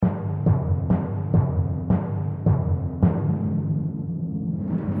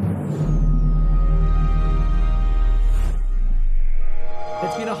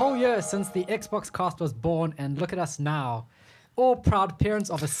year since the Xboxcast was born, and look at us now. All proud parents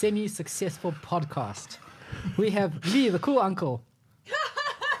of a semi-successful podcast. We have Lee, the cool uncle.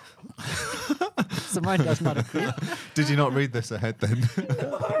 Simone does not agree. Did you not read this ahead then?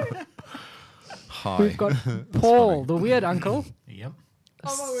 Hi. We've got Paul, the weird uncle. Yep.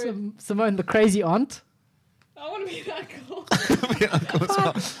 Simone, the crazy aunt. I want to be the uncle.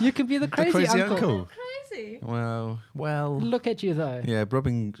 You can be the crazy, uncle. Crazy. Well. Look at you, though. Yeah,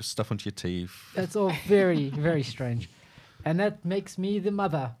 rubbing stuff onto your teeth. It's all very, very strange. And that makes me the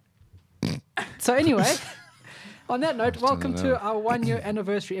mother. So anyway, on that note, welcome to our 1 year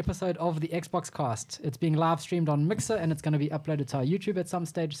anniversary episode of the Xboxcast. It's being live streamed on Mixer and it's going to be uploaded to our YouTube at some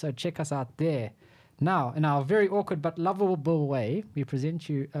stage, so check us out there. Now, in our very awkward but lovable way, we present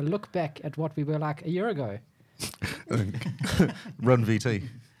you a look back at what we were like a year ago. Run VT.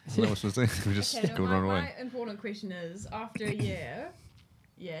 That was the thing. We just go run away. My important question is, after a year,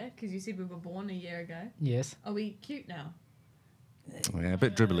 because you said we were born a year ago, Yes. are we cute now? Yeah, a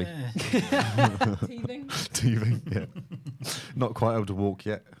bit dribbly. Teething? Yeah. Not quite able to walk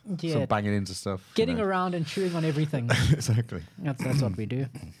yet. Yeah. Sort of banging into stuff. Getting around and chewing on everything. Exactly. That's what we do.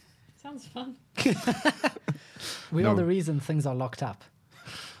 Sounds fun. We are the reason things are locked up.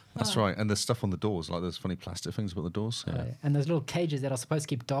 That's right. And there's stuff on the doors, like there's funny plastic things about the doors. Yeah. And there's little cages that are supposed to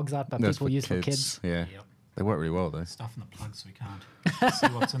keep dogs out, but That's people use for kids. Yeah. Yep. They work really well, though. Stuff in the plug so we can't see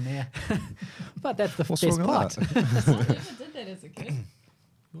what's in there. But that's the What's best wrong part. with that? I never did that as a kid.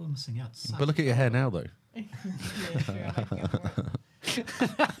 You're missing out. But look at your hair now, though. Yeah, sure, I make it work.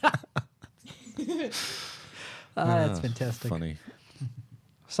 That's fantastic. Funny.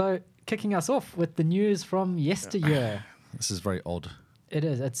 So, kicking us off with the news from yesteryear. This is very odd. It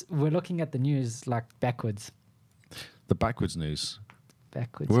is. We're looking at the news like backwards. The backwards news.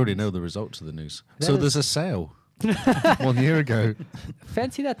 Backwards. We already know the results of the news. That So is- there's a sale. 1 year ago.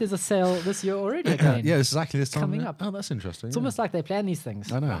 Fancy that there's a sale this year already again. Yeah, it's exactly this time. Coming yeah. up. Oh, that's interesting. It's almost like they plan these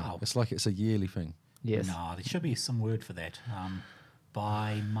things. I know. Wow. It's like it's a yearly thing. Yes. No, there should be some word for that.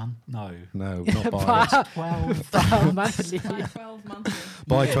 By month? No. No, not by. By- 12. by monthly. By 12 months.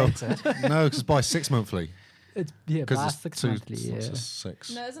 By Yeah, 12. that's No, because by 6 monthly. It's by Because 6 two monthly. Yeah. lots of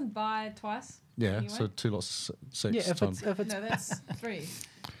 6. No, isn't by twice? Yeah, anyway? so 2 lots of 6 Yeah, if times. it's No, that's 3.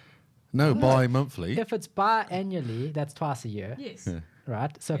 No, by monthly. if it's biannually, that's twice a year, Yes. Yeah.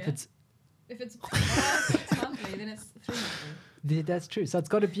 right? So Yeah. If it's by 6 monthly, then it's 3 monthly. that's true. So it's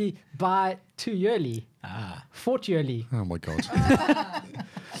got to be by 2 yearly, Ah. 4 yearly. Oh my god.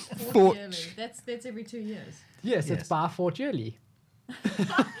 Fourth yearly. That's every 2 years. Yes, Yes. it's by 4 yearly.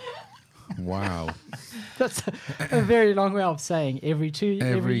 Wow. That's a very long way of saying every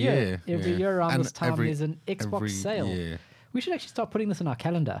Every year. year, Every yeah. year around And this time every- there's an Xbox every sale. year. We should actually start putting this in our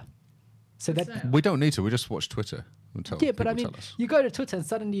calendar. So that So- We don't need to. We just watch Twitter and tell yeah, but I people mean, tell us. you go to Twitter and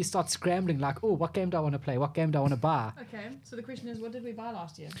suddenly you start scrambling like, oh, what game do I want to play? What game do I want to buy? Okay, so the question is, what did we buy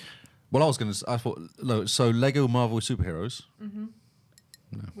last year? Well, I thought, no, so Lego Marvel Superheroes,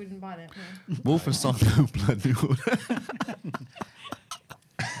 We didn't buy that. No. Wolfenstein Blood New Order.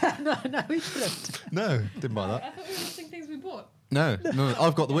 no, we shouldn't. No, didn't buy I that. thought we were listing things we bought. No,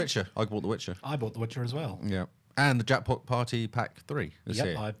 I've got The Witcher. I bought The Witcher. I bought The Witcher as well. Yeah. And the Jackpot Party Pack 3 is Yep,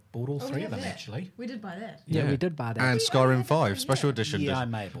 here. I bought all Oh, we three have of them that. actually. We did buy that. Yeah, we did buy that. And We Skyrim only had 5 the Special same, Edition. Yeah, I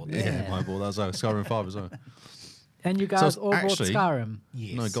may have bought that. Yeah, I bought that as well. Skyrim 5 as well. And you So guys it's all bought actually- Skyrim.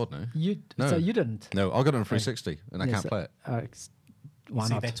 Yes. No, God, no. So No. you didn't. No, I got it on 360 and I Yes, can't play it Why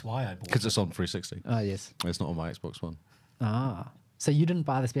See, not? that's why I bought because it. it's on 360. Oh, yes. It's not on my Xbox One. Ah. So you didn't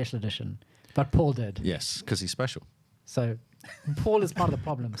buy the special edition, but Paul did. Yes, because he's special. So Paul is part of the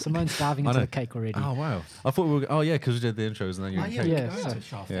problem. Simone's diving I into know. the cake already. Oh, wow. I thought we were... Oh, yeah, because we did the intros and then you Oh, did yeah, cake. Yeah, go so- to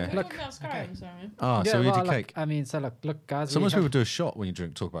Shaft. Yeah. We're Look- talking about Skyrim, sorry. Ah, Yeah, so we well, did look, cake. I mean, so look, guys. Sometimes we people have, do a shot when you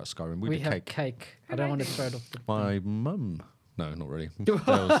talk about Skyrim. We did have cake. cake. I don't want to throw it off the My mum. No, not really. Dale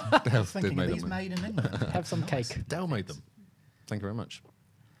did Thinking of make these them. made in England. Have some Nice. cake. Dale made them. Thank you very much.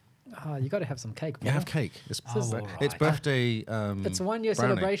 Oh, you got to have some cake. Yeah, Paul. have cake. It's, Oh, all it's right. birthday. It's a 1 year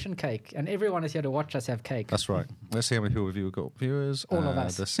brownie. celebration cake, and everyone is here to watch us have cake. That's right. Let's see how many people we've got. Viewers. All of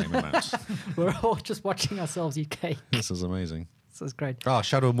us. The same amount. We're all just watching ourselves eat cake. This is amazing. This is great. Ah,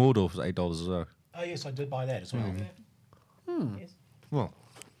 Shadow of Mordor was $8 as well. Oh yes, I did buy that as well. Yes. Well,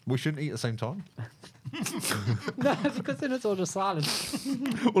 we shouldn't eat at the same time. No, because then it's all just silent.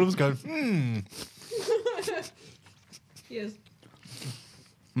 All of us going, Yes.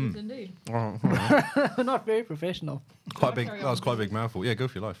 Hmm. Yes, indeed. We're not very professional. Quite big. Carry That was on. quite a big mouthful. Yeah, go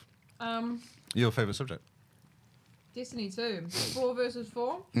for your life. Your favourite subject? Destiny 2. 4 versus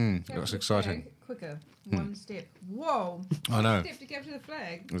 4. That's Capture the exciting. flag quicker. One step. Whoa. I know. One step to capture the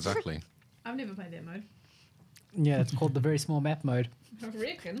flag. Exactly. I've never played that mode. Yeah, it's called the very small map mode. I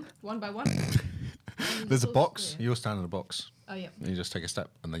reckon. 1 by 1. There's a box. You're standing in a box. Oh, yeah. And you just take a step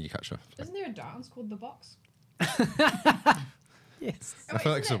and then you catch her. Isn't there a dance called The Box? Yes. I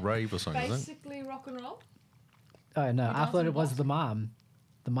feel like it's a rave or something, isn't it? Basically rock and roll? Oh, no. You I dance thought in it a was box? the mime.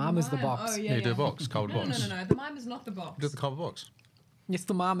 The mime is the Mime. box. Oh, Yeah, yeah, you do a box, cardboard No, no, box. no, no. The mime is not the box. You do the cardboard box. Yes,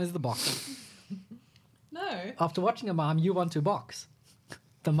 the mime is the box. No. After watching a mime, you want to box.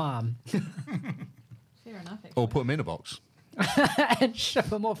 The mime. Fair enough, actually. Or put them in a box. And ship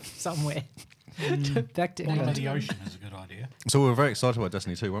them off somewhere. Back to Bottom of England. the ocean is a good idea. So we were very excited about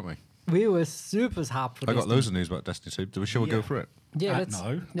Destiny 2, weren't we? We were super hyped for I got Destiny. loads of news about Destiny 2. Shall we go Yeah. through it? Yeah, let's.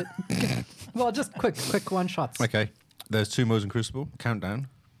 No. Well, just quick one shots. Okay. There's 2 modes in Crucible. Countdown.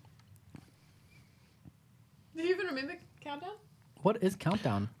 Do you even remember Countdown? What is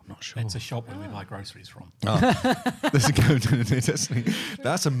Countdown? I'm not sure. It's a shop where we buy groceries from. There's a countdown in Destiny.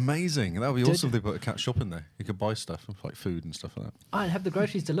 That's amazing. That would be Did- awesome if they put a cat shop in there. You could buy stuff, like food and stuff like that. Oh, and have the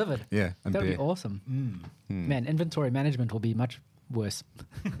groceries delivered. Yeah, and That would beer. be awesome. Man, inventory management will be much worse.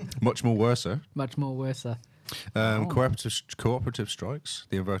 Much more worse, sir. Much more worse. Cooperative strikes,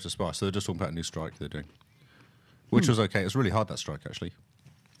 the inverted spy. So they're just talking about a new strike they're doing, which was okay. It's really hard, that strike, actually.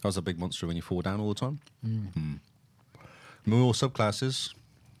 That was a big monster when you fall down all the time. More subclasses.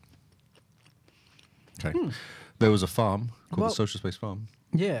 Okay. There was a farm called Well- the Social Space Farm.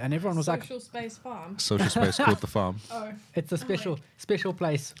 Yeah, and everyone was like, Social Space Farm. Social Space called the farm. Oh. it's a special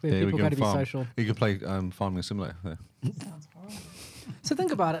place where There we people go, go to be farm. social. You can play Farming Simulator there. Sounds horrible. So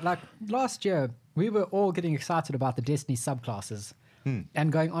think about it. Like last year, we were all getting excited about the Destiny subclasses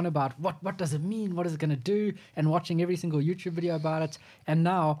and going on about what does it mean, what is it going to do, and watching every single YouTube video about it. And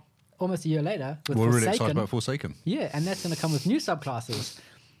now, almost a year later, with We're really Forsaken, excited about Forsaken. yeah, and that's going to come with new subclasses.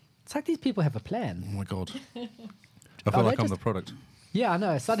 It's like these people have a plan. Oh my god. I feel they like I'm just- the product. Yeah, I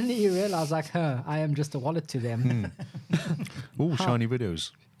know. Suddenly you realize, like, I am just a wallet to them. Oh, shiny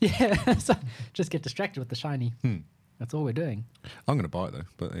videos. Yeah, so just get distracted with the shiny. That's all we're doing. I'm going to buy it though,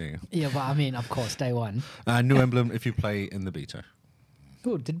 but there you go. Yeah, but I mean, of course, day one. New emblem if you play in the beta.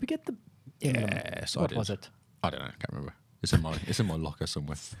 Oh, did we get the emblem? Yes, I What did. was it? I don't know. I can't remember. It's in my locker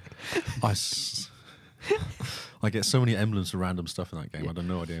somewhere. I get so many emblems for random stuff in that game. I have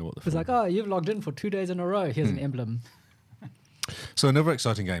no idea what the. It was like, oh, you've logged in for 2 days in a row. Here's an emblem. So another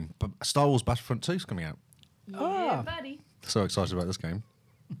exciting game, but Star Wars Battlefront 2 is coming out. Yeah, Ah. buddy. So excited about this game.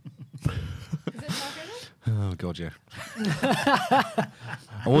 Is it Taco? Oh god, yeah.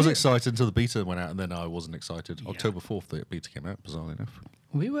 I was excited until the beta went out, and then I wasn't excited. Yeah. October 4th, the beta came out. Bizarrely enough,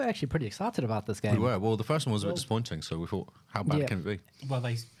 We were actually pretty excited about this game. we were. Well, the first one was a bit disappointing, so we thought, how bad Yeah. can it be? Well,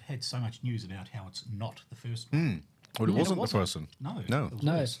 they had so much news about how it's not the first one. Well, it Yeah, wasn't it the first one. No. No. it was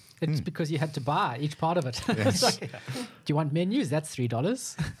No, worse. it's because you had to buy each part of it. It's like, do you want menus? That's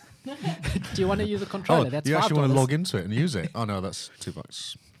 $3. Do you want to use a controller? Oh, That's you $5. actually want to log into it and use it? Oh no, that's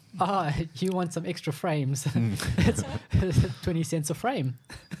 $2. Ah, you want some extra frames? It's 20 cents a frame.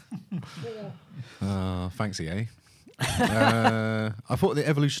 Thanks, EA. I thought the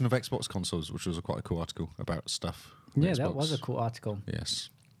evolution of Xbox consoles, which was quite a cool article about stuff. with Yeah, that Xbox. was a cool article. Yes.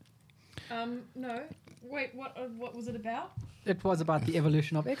 No. Wait, what was it about? It was about the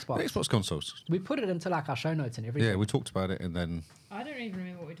evolution of Xbox. Xbox consoles. We put it into like our show notes and everything. Yeah, we talked about it, and then. I don't even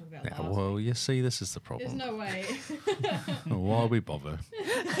remember what we talked about Yeah, last well, week. you see, this is the There's problem. no way. Why we bother?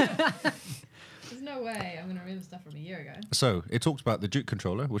 There's no way I'm going to remember stuff from a year ago. So it talked about the Duke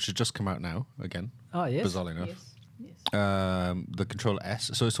controller, which has just come out now again. Oh, yes. Bizarrely enough. Yes. The controller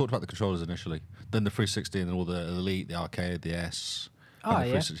S. So it's talked about the controllers initially, then the 360, and then all the Elite, the Arcade, the S, and Oh, the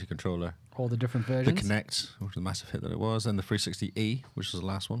yeah. 360 controller. All the different The versions. Kinect, which was a massive hit that it was, and the 360E, which was the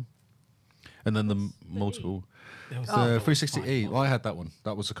last one, and then the What's the multiple. There was The the 360E, well, I had that one.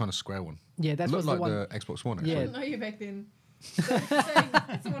 That was the kind of square one. Yeah, that Looked was like the one. the Xbox One. I Actually. Yeah. didn't know you back then. So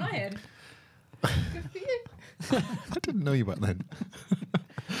that's the one I had. Good for you. I didn't know you back then.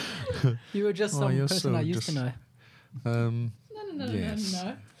 You were just Oh, some you're person so I used to just- know. No. Yes.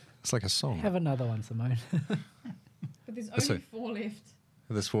 It's like a song. Have another one, Simone. But there's That's only it. 4 left.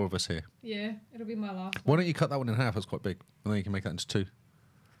 There's 4 of us here. Yeah, it'll be my last Why one. don't you cut that one in half? It's quite big, and then you can make that into 2.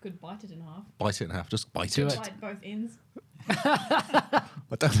 Could bite it in half. Bite it in half. Just bite Do it. it. Bite both ends. I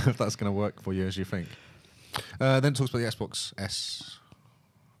don't know if that's going to work for you as you think. Then it talks about the Xbox S,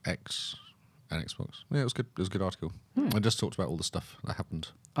 X, and Xbox. Yeah, it was good. It was a good article. I just talked about all the stuff that happened.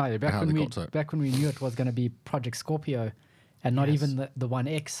 Oh, yeah, How they got to it. back when we knew it was going to be Project Scorpio and not Yes. even the One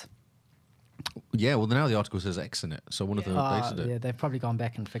X. Yeah, well, now the article says X in it, so one of them updated it. Yeah, they've probably gone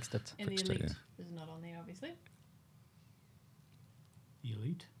back and fixed it. And the Fixed it, Elite is not on there, obviously.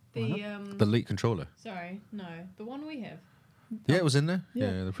 Elite. The The Elite controller. sorry, no, the one we have. Yeah, it was in there.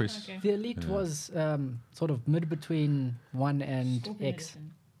 Yeah. Yeah, the priest. Okay. The Elite was sort of mid between 1 and Scorpio X.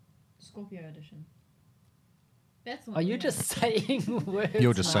 edition. Scorpio edition. That's not Are what you we just have. You're saying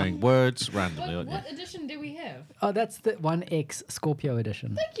words? just now? saying words randomly, aren't you? What edition do we have? Oh, that's the 1X Scorpio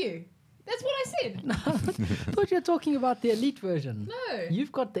edition. Thank you. That's what I said. I thought you were talking about the Elite version. No.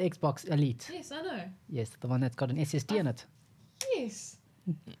 You've got the Xbox Elite. Yes, I know. Yes, the one that's got an SSD in it. Yes.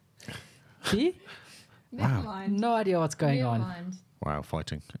 See? Never Wow. mind. No idea what's going Never on. mind. Wow,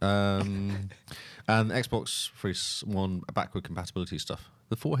 fighting. And Xbox 361 backward compatibility stuff.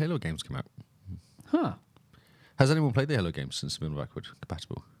 The 4 Halo games come out. Huh. Has anyone played the Halo games since they've been backward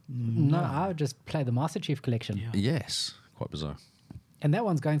compatible? No, I would just play the Master Chief collection. Yeah. Yes. Quite bizarre. And that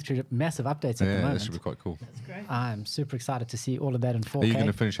one's going through massive updates at the Yeah, moment. this should be quite cool. That's great. I'm super excited to see all of that in 4K. Are you going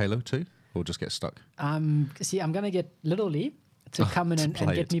to finish Halo 2 or just get stuck? See, I'm going to get Little Lee to come in To and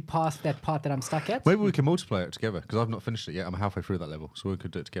play get it. me past that part that I'm stuck at. Maybe we can multiplayer it together because I've not finished it yet. I'm halfway through that level, so we could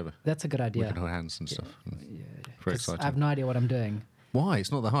do it together. That's a good We idea. can hold hands and stuff. Yeah. Very 'Cause exciting. I have no idea what I'm doing. Why?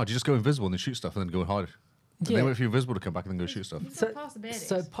 It's not that hard. You just go invisible and then shoot stuff and then go hide. And Yeah. then wait for you invisible to come back and then go shoot stuff. He's So, got past the baddies.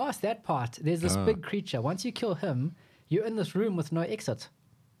 so past that part, there's this Ah. big creature. Once you kill him, you're in this room with no exit.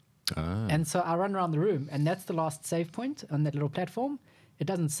 Ah. And so I run around the room, and that's the last save point on that little platform. It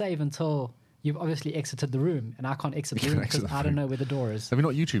doesn't save until you've obviously exited the room, and I can't exit the You room can't exit because the I don't room. know where the door is. Have you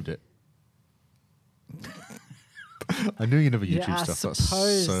not YouTubed it? I knew you never YouTube Yeah, stuff. That's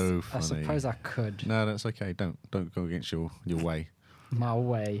so I funny. suppose I could. No, that's okay. Don't go against your way. My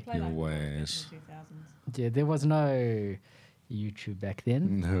way. Play your like ways. in the 2000s. Yeah, there was no YouTube back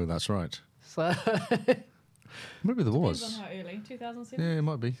then. No, that's right. So Maybe there Depends was. on how early. 2007? Yeah, it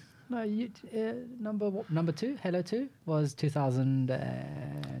might be. no, number 2, Halo 2 was 2000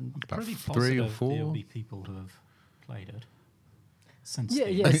 and About Pretty 3 or positive 4. There'll be people who have played it since Yeah,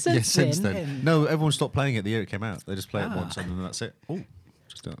 then. yeah. Since then, then. and- No, everyone stopped playing it the year it came out. They just play it Ah. once and then that's it. Oh,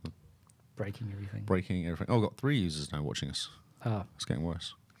 just breaking everything. breaking everything. Oh, I've got 3 users now watching us. Oh. It's getting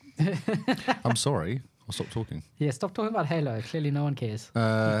worse. I'm sorry. I'll stop talking. Yeah, stop talking about Halo. Clearly, no one cares.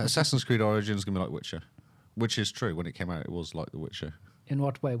 Assassin's Creed Origins is going to be like Witcher, which is true. When it came out, it was like The Witcher. In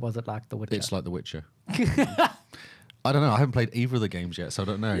what way was it like The Witcher? It's like The Witcher. I don't know. I haven't played either of the games yet, so I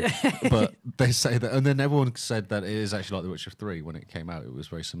don't know. But they say that, and then everyone said that it is actually like The Witcher 3 when it came out. It was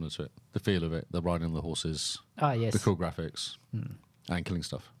very similar to it. The feel of it, the riding on the horses, Ah, yes. the cool graphics, and killing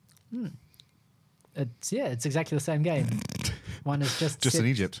stuff. It's exactly the same game. One is just Just in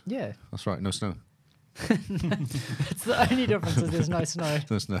Egypt. Yeah, That's right. No snow. it's the only difference is there's no snow.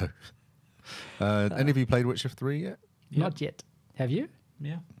 No snow. Any of you played Witcher 3 yet? Yeah. Not yet. Have you?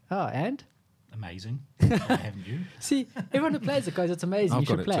 Yeah, Oh, and amazing. Why haven't you? see, everyone who plays it goes, "It's amazing. I've you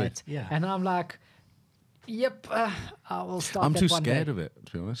should got it play too. it." Yeah. And I'm like, "Yep, I will start." I'm that too one scared day. of it,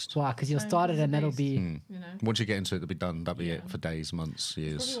 to be honest. Why? Because you'll Same, start it it's and that'll based. be You know? Once you get into it, it'll be done. That'll be Yeah. it for days, months, That's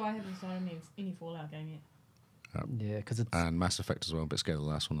years. probably why I haven't started any Fallout game yet. yeah, because it's And Mass Effect as well. I'm a bit scared of the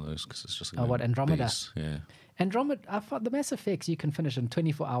last one of those because it's just. Oh, what, Andromeda? beast. Yeah. Andromeda. I thought the Mass Effects you can finish in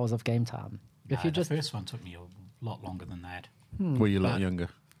 24 hours of game time. If No, you the just first one took me a lot longer than that. Were you a lot But- younger?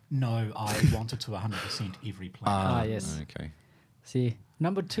 No, I wanted to 100% every player. Ah, yes. Okay. see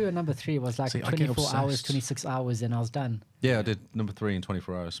number 2 and number 3 was like See, I get 24 hours, obsessed. 26 hours, and I was done. Yeah, I did number 3 in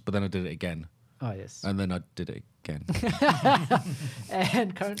 24 hours, but then I did it again, Oh yes. and then I did it again.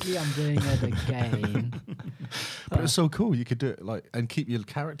 And currently I'm doing it again. But it's so cool. You could do it like and keep your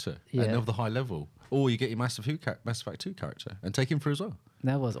character Yeah. and of the high level, or you get your Mass Effect 2 character and take him through as well.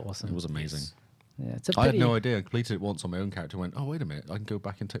 That was awesome. It was amazing. Yes. Yeah, it's a I pity. had no idea. I completed it once on my own character. Went, oh wait a minute, I can go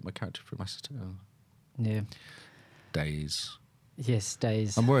back and take my character through Mass Effect 2. Yeah. Days. Yes,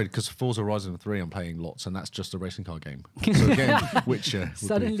 days. I'm worried because Forza Horizon 3 I'm playing lots, and that's just a racing car game. So again, Witcher. would be-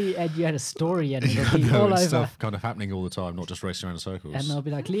 Suddenly, and you had a story, and Yeah, it'll be no, all it's over. stuff kind of happening all the time, not just racing around in circles. And they'll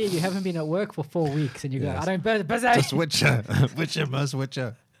be like, "Leah, you haven't been at work for 4 weeks," and you go, Yes. "I don't busy." Just Witcher. Witcher must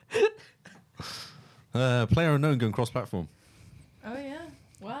Witcher. Player Unknown going cross-platform. Oh yeah.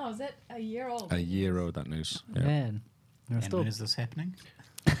 Wow, is that a year old? A year old, that news. Yeah. Man, you're And still. when is this happening?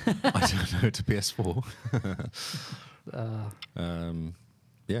 I don't know, to PS4. Uh,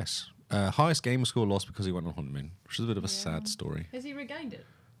 Yes. Highest gamer score lost because he went on Honeymoon, which is a bit of a Yeah. sad story. Has he regained it?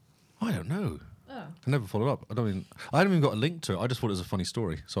 I don't know. Oh. I never followed up. I haven't even got a link to it. I just thought it was a funny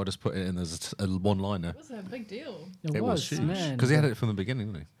story, so I just put it in as a one-liner. It was a big deal. it was, huge man. because he had it from the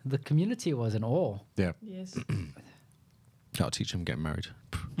beginning, didn't The community was in awe. he? Yeah. Yes. I'll teach him getting married.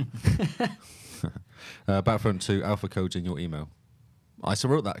 Battlefront 2 alpha codes in your email. I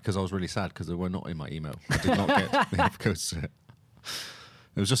still wrote that because I was really sad because they were not in my email. I did not get the alpha codes to it.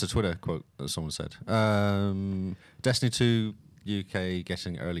 It was just a Twitter quote that someone said. Destiny 2 UK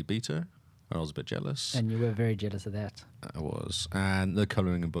getting early beta. I was a bit jealous. And you were very jealous of that. I was. And the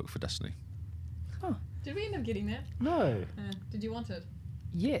colouring book for Destiny. Oh, Did we end up getting that? no. Did you want it?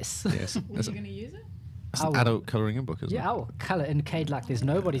 Yes. Yes. Were you going to use it? It's I an will. adult colouring book, isn't it? Yeah, I will colour in Cade like there's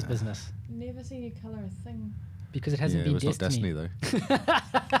nobody's business. Never seen you colour a thing. Because it hasn't been it's not Destiny, though.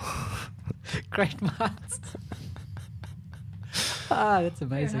 Great minds. That's Fair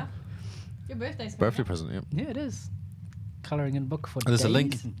amazing. enough. Your birthday's coming Birthday up. present, yeah. Yeah, it is. Colouring in book for And there's a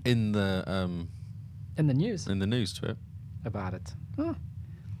link days in the in the news news to it. about it. Oh,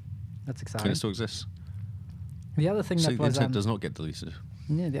 that's And exciting. it still exists. The other thing So that the was internet does not get deleted.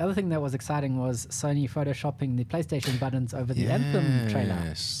 yeah, the other thing that was exciting was Sony photoshopping the PlayStation buttons over the Anthem trailer.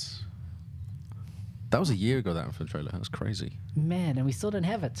 Yes. That was a year ago, that Anthem trailer. That was crazy. Man, and we still don't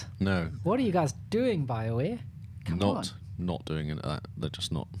have it. No. What are you guys doing, BioWare? Come on. Not doing it. They're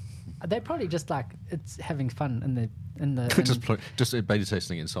just not. They're probably just like it's having fun in the just beta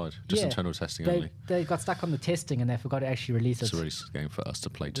testing it inside. Just Yeah. internal testing they only. they got stuck on the testing and they forgot to actually release It's it. a release game for us to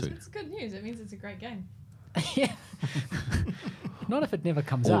play too. It's good news. It means it's a great game. Yeah. Not if it never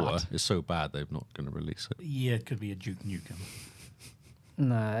comes Or out. it's so bad they're not going to release it. Yeah, it could be a Duke Nukem.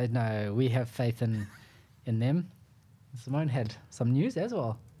 No, we have faith in them. Simone had some news as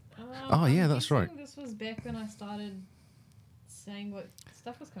well. Oh, yeah, I'm that's right. guessing This was back when I started saying what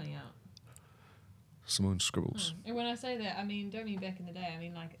stuff was coming out. Simone scribbles. And when I say that, I mean, don't mean back in the day. I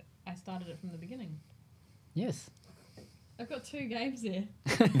mean, like, I started it from the beginning. Yes. I've got 2 games there.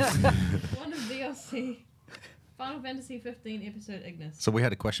 One is DLC. Final Fantasy 15 episode Ignis. So we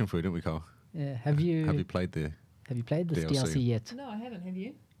had a question for you, didn't we, Carl? Yeah. Have you played the? played this DLC? DLC yet? No, I haven't. Have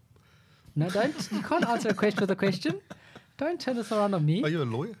you? No, don't. You can't answer a question with a question. Don't turn this around on me. Are you a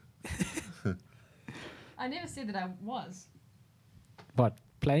lawyer? I never said that I was. What?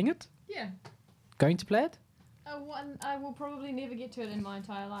 Playing it? Yeah. Going to play it? I will probably never get to it in my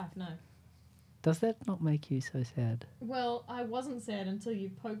entire life, no. Does that not make you so sad? Well, I wasn't sad until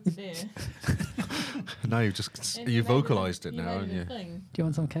you poked the bear. No, you've just And you made it a- vocalised it you now, made haven't it a you? thing. Do you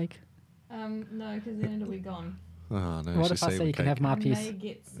want some cake? No, because then it'll be gone. Oh no! What she if I say saved you can cake. have my I piece? may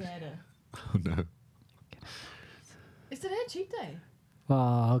get sadder. Oh no! Is today a cheat day?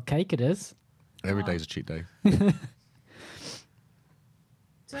 Well, cake it is. Every Oh. day's a cheat day.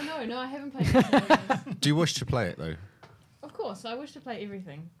 So no, I haven't played it. Do you wish to play it though? Of course, I wish to play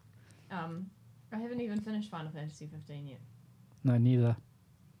everything. I haven't even finished Final Fantasy 15 yet. No, neither.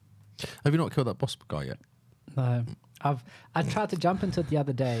 Have you not killed that boss guy yet? No. I tried to jump into it the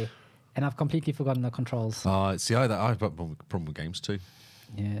other day, and I've completely forgotten the controls. See, I've got a problem with games too.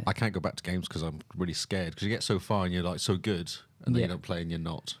 Yeah. I can't go back to games because I'm really scared. Because you get so far and you're like so good, and then Yeah. you don't play and you're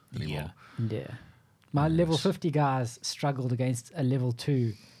not anymore. Yeah. My level Yes. 50 guys struggled against a level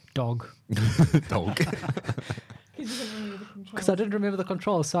 2 dog Dog. Because you didn't remember the controls. because I didn't remember the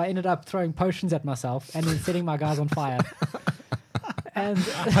controls, so I ended up throwing potions at myself and then setting my guys on fire. And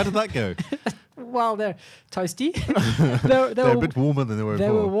How did that go? well, they're toasty. They're a were, bit warmer than they were they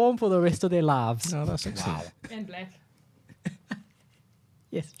were before. warm for the rest of their lives. Oh, that's excellent. And black.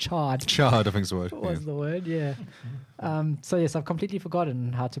 Yes, charred Charred, I think's the word. was Yeah. the word. Yeah. So yes, I've completely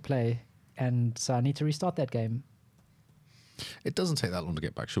forgotten how to play, and so I need to restart that game. It doesn't take that long to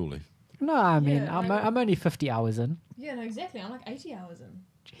get back, surely. No, I mean Yeah, I'm only 50 hours in. Yeah, no, exactly. I'm like 80 hours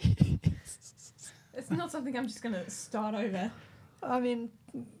in. It's not something I'm just going to start over. I mean,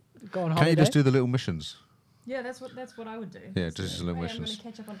 go on Can't holiday. you just do the little missions? Yeah, that's what I would do. Yeah, just little I'm going missions. to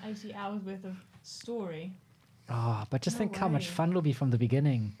catch up on 80 hours worth of story. Oh, but just No think how much way. fun it'll be from the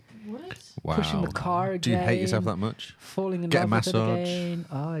beginning. Would it? Wow. Pushing the car Do you hate yourself again. that much? Falling in Get a love with it massage. again.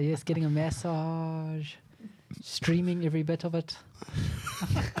 Oh yes, getting a massage. Streaming every bit of it.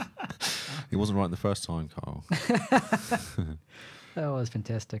 It wasn't right the first time, Carl. That was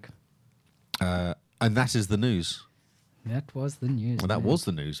fantastic. And that is the news. That was the news. Well, that man. was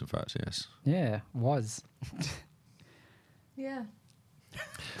the news, in fact, yes. Yeah, was. Yeah.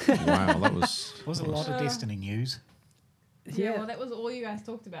 Wow, that was... Was a lot of Destiny news. Yeah, well, that was all you guys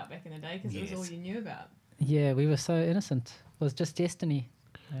talked about back in the day because it was all Yes. you knew about. Yeah, we were so innocent. It was just Destiny.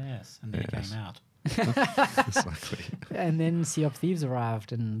 Yes, and then Yes. it came out. Exactly. And then Sea of Thieves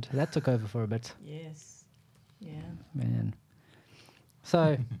arrived, and that took over for a bit. Yes. Yeah. Man.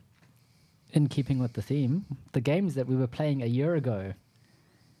 So, in keeping with the theme, the games that we were playing a year ago.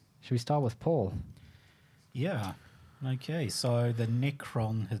 Should we start with Paul? Yeah. Okay, so the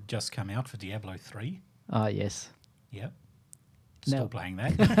Necron has just come out for Diablo 3. Ah, yes. Yep. Still No. playing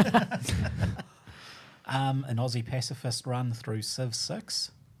that. An Aussie pacifist run through Civ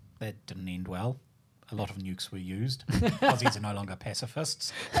 6. That didn't end well. a lot of nukes were used. Aussies are no longer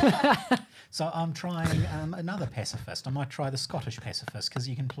pacifists. So I'm trying another pacifist. I might try the Scottish pacifist because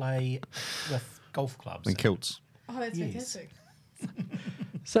you can play with golf clubs. And kilts. Oh, that's Yes. fantastic.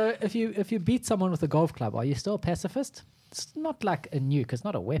 So if you beat someone with a golf club, are you still a pacifist? It's not like a nuke. It's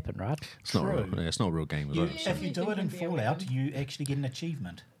not a weapon, right? It's not True. real. Yeah, it's not a real game, is You, it? if you do it in It can be a Fallout, weapon. you actually get an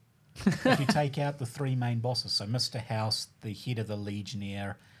achievement. If you take out the 3 main bosses, so Mr. House, the head of the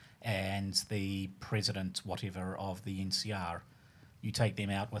Legionnaire, and the president, whatever, of the NCR, you take them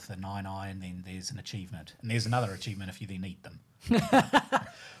out with a 9-eye, and then there's an achievement. And there's another achievement if you then eat them.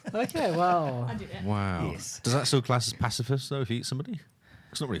 Okay, well, I do that. Wow. Yes. Does that still class as pacifist, though, if you eat somebody?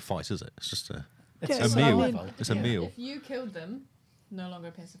 It's not really a fight, is it? It's just a... It's Yeah, a so meal. I mean- It's a meal. If you killed them, no longer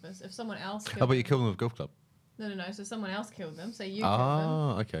a pacifist. If someone else killed How about you them, kill them with a golf club? no. So someone else killed them. So you killed them,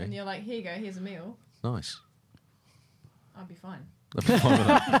 Ah, okay. and you're like, here you go, here's a meal. Nice. I'd be fine. I'd be fine with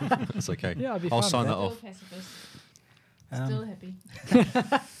that. That's okay. Yeah, I'd be I'll fine sign with that Still off. pacifist. Um, Still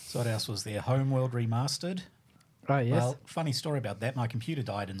happy. So what else was there? Homeworld Remastered. oh yes. Well, funny story about that. My computer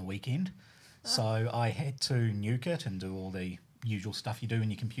died in the weekend, so I had to nuke it and do all the usual stuff you do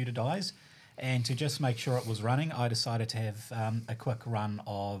when your computer dies. And to just make sure it was running, I decided to have a quick run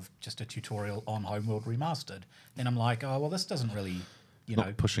of just a tutorial on Homeworld Remastered. Then I'm like, oh, well, this doesn't really,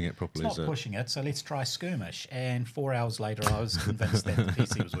 Not pushing it properly, it's is not it? pushing it, so let's try Skirmish. And 4 hours later, I was convinced that the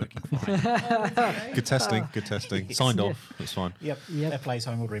PC was working fine. Oh, there you go. Good testing, good testing. Yes. Signed Yeah. off. That's fine. Yep, Yep. that plays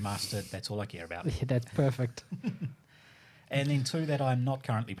Homeworld Remastered. That's all I care about. Yeah, that's perfect. And then 2 that I'm not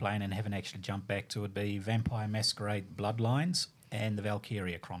currently playing and haven't actually jumped back to would be Vampire Masquerade Bloodlines and the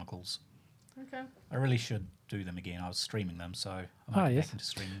Valkyria Chronicles. Okay. I really should do them again. I was streaming them, so I Oh, might get yes. back into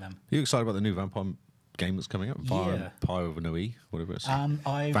streaming them. Are you excited about the new Vampire game that's coming up? Yeah. Vampire with no E, whatever it's. I've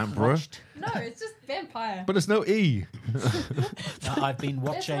Vampire? watched. No, it's just vampire. But there's no E. I've been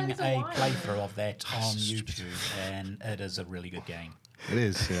watching one's a a wine. playthrough of that on YouTube, and it is a really good game. It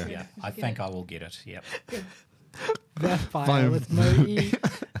is, yeah. Yeah, you I get think it. I will get it. Yep. Vampire Fine. with no E.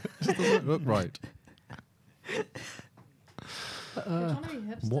 Just doesn't look right. They're trying to be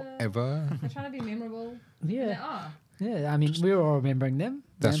hipster. Whatever. They're trying to be memorable. They Yeah, are. yeah. I mean, we were all remembering them.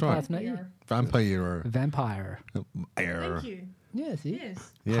 That's Vampire right. with no E. Vampire. Vampire. Vampire. Thank you. Yeah, see.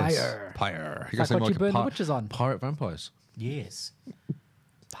 Yes. Yes. Pyre. Pyre. It's like what you burn the witches on. Pirate vampires. Yes.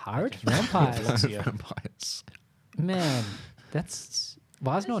 Pirate vampires. Dyslexia. Vampires. Man, that's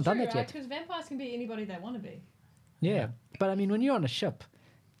why has no one done that yet? Because vampires can be anybody they want to be. Yeah, but I mean, when you're on a ship,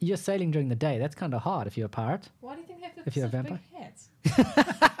 you're sailing during the day. That's kind of hard if you're a pirate. Why do you think they have to If you're a such vampire. big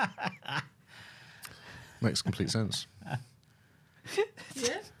hats? Makes complete sense.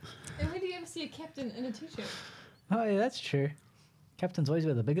 Yeah. And when do you ever see a captain in a t-shirt? Oh yeah, that's true. Captains always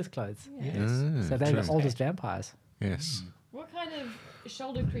wear the biggest clothes. Yeah. Yes. So they're true. the oldest vampires. Yes. What kind of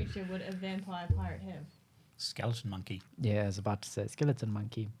shoulder creature would a vampire pirate have? Skeleton monkey. Yeah, I was about to say skeleton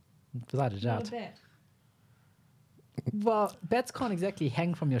monkey. Without a Not doubt. a bat. Well, bats can't exactly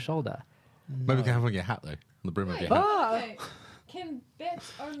hang from your shoulder. Maybe you can have on your hat, though. On the brim of Wait, your hat. Ah! okay. Can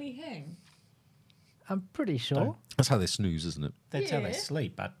bats only hang? I'm pretty sure. Don't- That's how they snooze, isn't it? That's how they Yeah.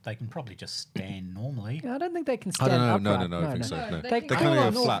 sleep, but they can probably just stand normally. I don't think they can I stand don't know. upright. No, I don't think so. No, No. they They can go kind on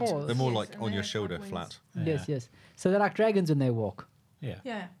of go all flat. fours. They're more Yes, like and on they your have shoulder, wings. flat. Yes, yes. So they're like dragons when they walk. Yeah.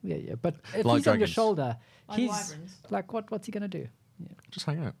 Yeah. Yeah, yeah. But if Like he's on your dragons. shoulder, Like he's wyverns. like, what's he gonna do? Just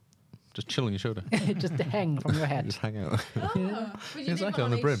hang out. Just chill on your shoulder. Just to hang from your hat. Just hang out. Oh, but you leave Exactly, one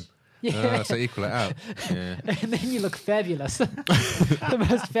on the each. brim. Yeah. So equal it out. Yeah. And then you look fabulous. The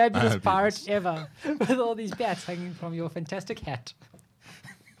most fabulous pirate Fabulous. ever. With all these bats hanging from your fantastic hat.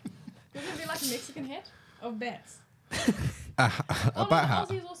 Would it be like a Mexican hat of bats? A Oh, bat no, hat.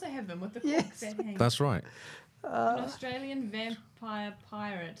 Aussies also have them with the cork Yes. that hang. That's right. An Australian vampire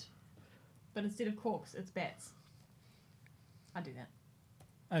pirate, but instead of corks, it's bats. I do that.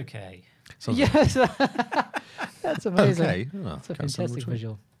 Okay. Sounds Yes. That's amazing. Okay. Oh, That's a can't stand fantastic between.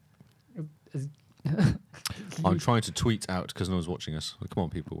 visual. I'm trying to tweet out because no one's watching us. Come on,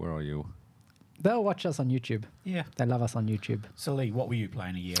 people. Where are you? They'll watch us on YouTube. Yeah. They love us on YouTube. So, Lee, what were you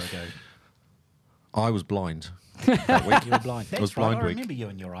playing a year ago? I was blind that week. You were blind. That's was right. blind I week. remember you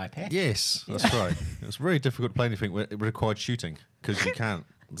and your iPad. Yes, that's right. It was very difficult to play anything where it required shooting because you can't.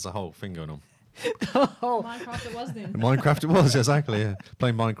 There's a whole thing going on. Oh, Minecraft it was then. Minecraft it was, exactly. Yeah.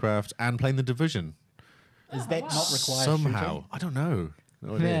 Playing Minecraft and playing The Division. Is Oh, that wow. not required Somehow. shooting? I don't know.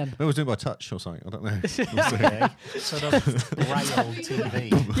 No idea. Man. Maybe I was doing it by touch or something. I don't know. Okay. Sort of braille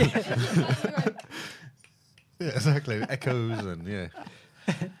TV. Yeah, exactly. Echoes and yeah.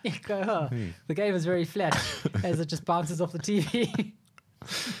 the game is very flat as it just bounces off the TV.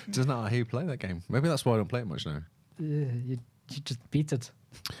 Doesn't know how you play that game. Maybe that's why I don't play it much now. You You just beat it.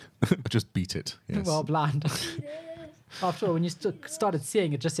 Just beat it. Yes. Well, blind. After all, when you started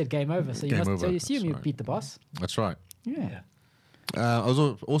seeing it, just said game over. So you Game must over, so you assume that's you right. beat the boss. That's right. Yeah. I was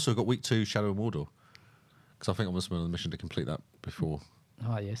also got week 2 Shadow of Mordor because I think I must have been on the mission to complete that before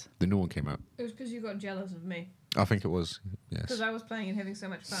Oh, yes. the new one came out. It was because you got jealous of me. I think it was. Yes. Because I was playing and having so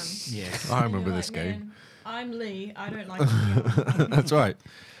much fun. Yes. I And remember you're this like, game. "Man, I'm Lee. I don't like you." That's right.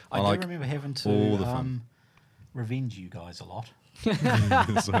 I do like remember having all the to fun. revenge you guys a lot.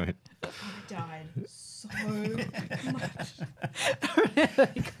 That's right. I died so much.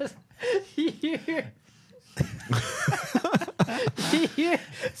 Because you you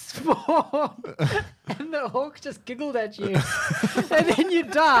spawned and the orc just giggled at you. And then you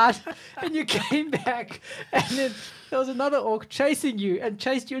died and you came back and then there was another orc chasing you and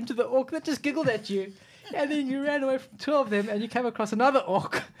chased you into the orc that just giggled at you. And then you ran away from 2 of them and you came across another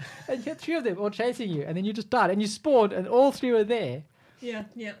orc and you had 3 of them all chasing you and then you just died and you spawned and all 3 were there. Yeah,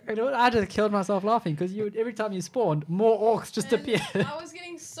 yeah. And I just killed myself laughing because every time you spawned, more orcs just And appeared. I was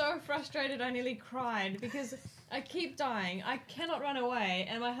getting so frustrated I nearly cried because I keep dying. I cannot run away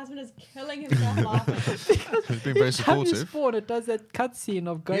and my husband is killing himself laughing. It's been very Each time you supportive. spawn, it does that cutscene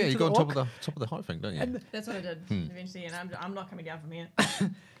of going Yeah, to you the go on orc. top of the height thing, don't you? And, That's what I did eventually, and I'm not coming down from here.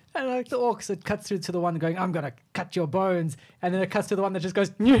 and like the orcs, it cuts through to the one going, I'm going to cut your bones. And then it cuts to the one that just goes,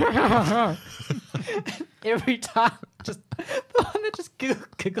 every time. Just the one that just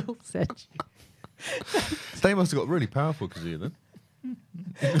giggles at you. They must have got really powerful because of you then.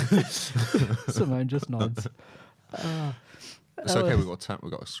 Simone just nods. It's okay, we've got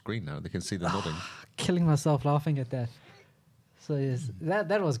a screen now. They can see the nodding. Killing myself laughing at that. So yes,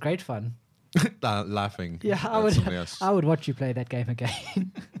 that was great fun. Laughing. Yeah, at somebody else. I would watch you play that game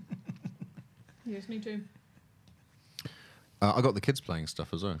again. Yes, me too. I got the kids playing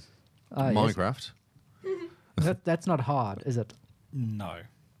stuff as well. Oh, yes. Minecraft. That's not hard, is it? No.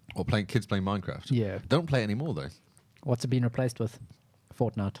 Or kids playing Minecraft. Yeah. Don't play it anymore though. What's it been replaced with?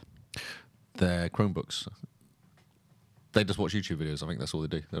 Fortnite. Their Chromebooks. They just watch YouTube videos. I think that's all they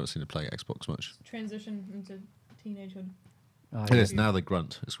do. They don't seem to play Xbox much. Transition into teenagehood. Oh, It yeah. is now they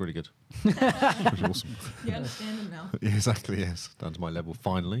grunt. It's really good. It's awesome. You understand them now. Yeah, exactly. Yes, down to my level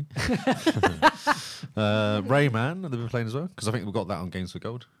finally. Rayman, they've been playing as well because I think we've got that on Games for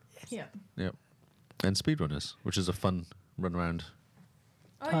Gold. Yeah. Yep. And Speedrunners, which is a fun run around.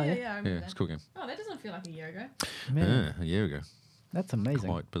 Oh, Oh, yeah, yeah. yeah, I remember Yeah, that. it's a cool game. Oh, that doesn't feel like a year ago. Man, Yeah, a year ago. that's amazing.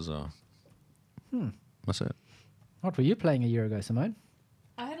 Quite bizarre. Hmm. That's it. What were you playing a year ago, Simone?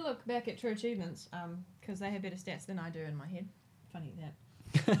 I had a look back at True Achievements because they have better stats than I do in my head. Funny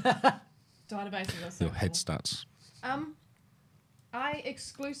that. Databases are so Your head cool. stats. I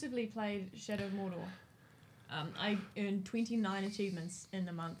exclusively played Shadow of Mordor. I earned 29 achievements in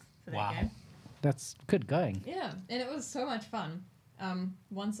a month for that Wow. game. That's good going. Yeah, and it was so much fun.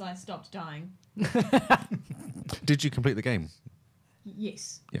 Once I stopped dying. Did you complete the game?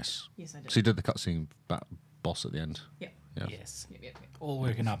 Yes. Yes. Yes, I did. So you did the cutscene boss at the end? Yep. Yeah. Yes. Yep, yep, yep. All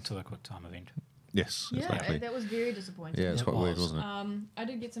working up to a quick time event. Yes, Yeah, exactly. that was very disappointing. Yeah, it's It quite weird, was. wasn't it? I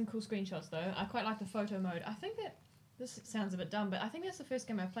did get some cool screenshots though. I quite like the photo mode. I think that this sounds a bit dumb, but I think that's the first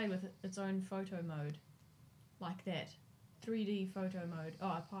game I've played with its own photo mode, like that, 3D photo mode.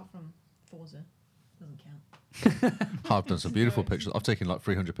 Oh, apart from Forza, doesn't count. I've done some beautiful Right. pictures. I've taken like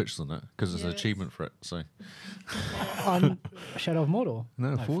 300 pictures on that because there's an Yes. achievement for it. So On Shadow of Mordor.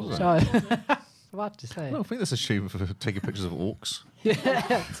 no, No, Forza. So, what to say? No, I think there's an achievement for taking pictures of orcs. Yeah.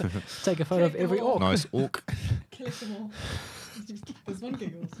 Take a photo of Take them every all. orc. Nice orc. Collect them all. There's one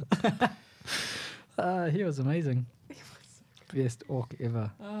giggles. He was amazing. Best orc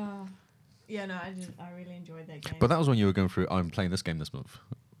ever. Yeah, no, I really enjoyed that game. But that was when you were going through. I'm playing this game this month.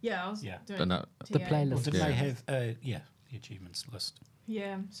 yeah, I was Yeah. doing And that, The TA. playlist. Well, did Yeah. they have the achievements list?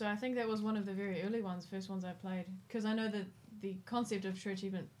 Yeah, so I think that was one of the very early ones, first ones I played. Because I know that the concept of True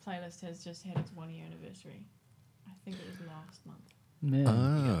Achievement Playlist has just had its 1 year anniversary. I think it was last month. Man.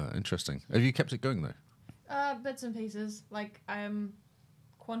 ah, interesting. Have you kept it going though? Bits and pieces. Like,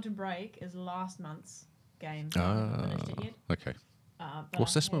 Quantum Break is last month's game. So I haven't finished it yet. Okay. But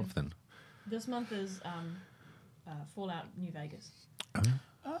What's I this have- month then? This month is Fallout New Vegas.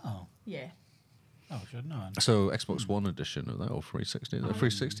 Oh. Yeah. Oh, I should have known. So Xbox One edition of that or 360?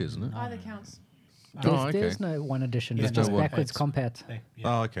 360, isn't it? Either counts. There's, Oh, okay. there's no one edition. Yeah, It's just no one. backwards It's- compat. Yeah.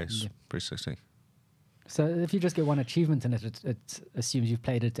 Oh, okay. Yeah. 360. So if you just get one achievement in it, it assumes you've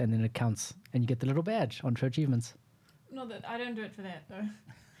played it and then it counts and you get the little badge on True Achievements. Not that I don't do it for that though.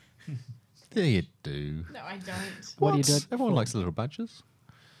 Yeah, you do. No, I don't. What do you do it Everyone for? likes the little badges.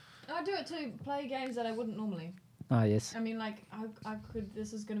 I do it to play games that I wouldn't normally. Ah, yes. I mean, like I could.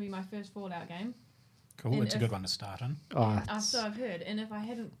 This is going to be my first Fallout game. Cool. And It's a if- good one to start on. Oh, So I've heard, and if I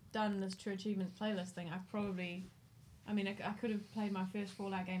hadn't done this True Achievements playlist thing, I probably, I could have played my first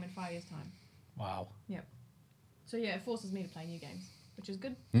Fallout game in 5 years' time. Wow. So yeah, it forces me to play new games, which is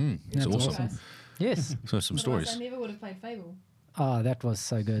good. It's That's awesome. awesome. Yes. So some Otherwise, stories. I never would have played Fable. Oh, that was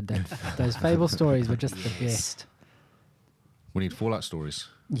so good. Those Fable stories were just the best. We need Fallout stories.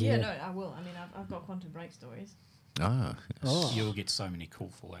 Yeah, no, I will. I've got Quantum Break stories. Ah, yes. Oh. You'll get so many cool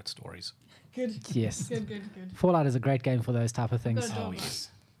Fallout stories. Good. Yes. Good. Fallout is a great game for those type of I've got things. a dog. Oh, yes.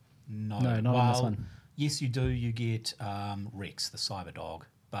 No, No, not on this one. Yes, you do. You get Rex, the cyber dog,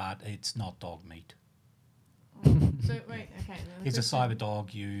 but it's not dog meat. So wait, okay. It's a cyber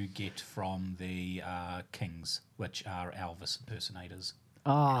dog you get from the Kings, which are Elvis impersonators.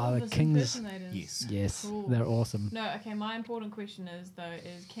 Ah, the Kings. Yes. Yes, Cool. they're awesome. No, okay. My important question is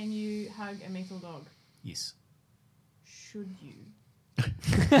can you hug a metal dog? Yes. Should you?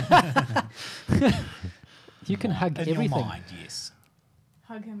 You can hug In everything. your mind, yes.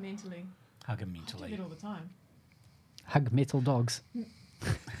 Hug him mentally. Hug him I do mentally. that all the time. Hug metal dogs.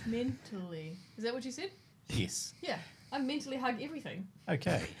 Mentally. Is that what you said? Yes. Yeah. I mentally hug everything.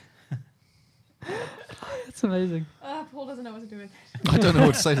 Okay. That's amazing. Paul doesn't know what to do with that. I don't know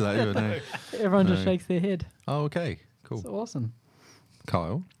what to say to that either. No. Everyone just No. shakes their head. Oh, okay. Cool. It's awesome.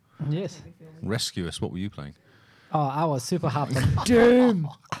 Kyle, Yes. Make me feel rescue us. What were you playing? Oh, I was super hyped on Doom.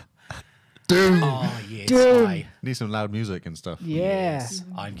 Doom. Oh, yes. Doom. Need some loud music and stuff. Yeah. Yes,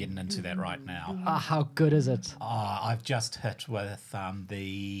 I'm getting into that right now. Ah, how good is it? I've just hit with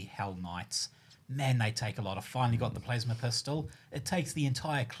the Hell Knights. Man, they take a lot. I finally got the plasma pistol. It takes the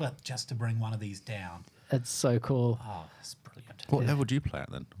entire clip just to bring one of these down. It's so cool. Oh, it's brilliant. What level do you play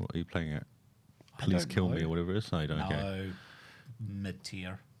at then? What are you playing at? I Please don't kill me know. or whatever it is. No, you don't. No, Okay.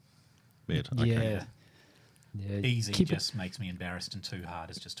 mid-tier. Mid. Okay. Yeah. Yeah. Easy Keep just makes me embarrassed, and too hard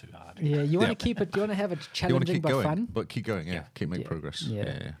is just too hard. it. Yeah. You want Yeah. to keep it. You want to have it You want to challenging keep but going, fun. but keep going. Yeah. Yeah. Keep making Yeah. progress. Yeah.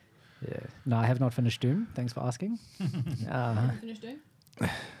 Yeah. Yeah. No, I have not finished Doom. Thanks for asking. Have you finished doing?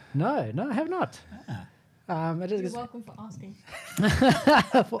 No, I have not. It You're is welcome for asking.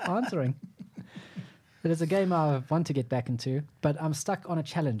 for answering. It is a game I want to get back into, but I'm stuck on a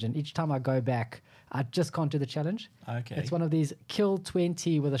challenge, and each time I go back, I just can't do the challenge. Okay. It's one of these kill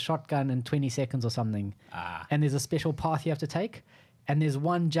 20 with a shotgun in 20 seconds or something. And there's a special path you have to take. And there's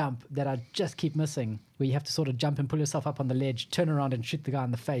one jump that I just keep missing, where you have to sort of jump and pull yourself up on the ledge, turn around and shoot the guy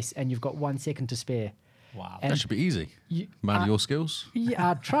in the face, and you've got 1 second to spare. Wow. And That should be easy. You, Man, your skills. yeah,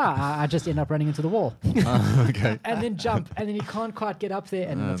 I try. I just end up running into the wall. Okay. And then jump, and then you can't quite get up there,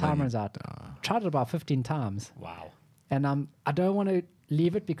 and then the then time you runs out. Tried it about 15 times. Wow. And I don't want to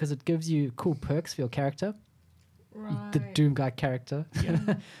leave it because it gives you cool perks for your character. Right. The Doom guy character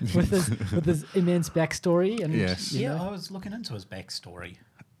Yeah. with his immense backstory and Yes. you Yeah, know. I was looking into his backstory.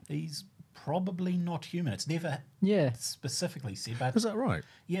 He's probably not human. It's never Yeah. specifically said, but Is that right?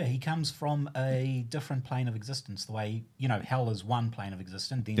 yeah, he comes from a different plane of existence. The way, hell is one plane of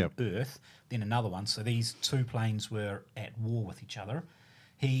existence, then Yep. Earth, then another one. So these two planes were at war with each other.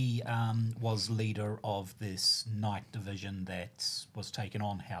 He was leader of this night division that was taken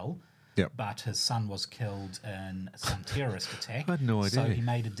on hell. Yep. But his son was killed in some terrorist attack. I had no So idea. he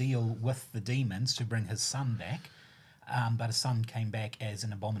made a deal with the demons to bring his son back. But his son came back as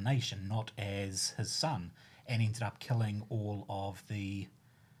an abomination, not as his son, and ended up killing all of the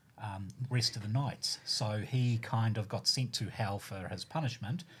rest of the knights. So he kind of got sent to hell for his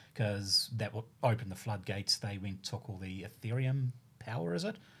punishment, because that would open the floodgates. They went took all the Ethereum power, is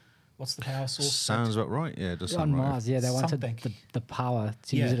it? What's the power source? Sounds about right. Yeah, it does On sound right. Mars, yeah, they wanted Something. the power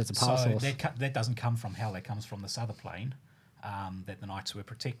to use it as a power so source. that doesn't come from hell. That comes from this other plane that the knights were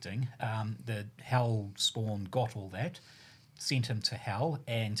protecting. The hell spawn got all that, sent him to hell,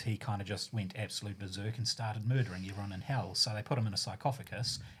 and he kind of just went absolute berserk and started murdering everyone in hell. So they put him in a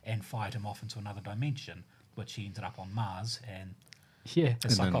sarcophagus and fired him off into another dimension, which he ended up on Mars, and Yeah,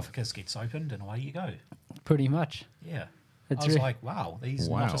 the sarcophagus gets opened, and away you go. pretty much. Yeah. It's I was re- like, wow, he's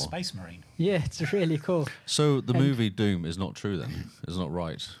Wow. not a space marine. Yeah, it's really cool. So the And- movie Doom is not true then? It's not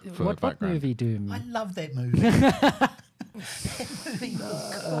right for What background. movie Doom? I love that movie. That movie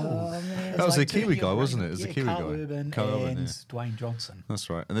was cool. That was a Kiwi guy, Turning wasn't Your it? It was a Brain. Kiwi Carl guy. Urban Carl Urban, and yeah. Dwayne Johnson. That's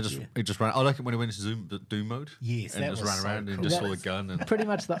right. And then Yeah. he just ran. I like it when he went into Doom mode. Yes, and that just was ran so around and cool. just saw That- the gun. And Pretty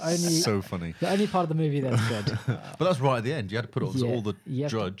much the only so funny. the only part of the movie that's good. But that's right at the end. You had to put it on Yeah. all the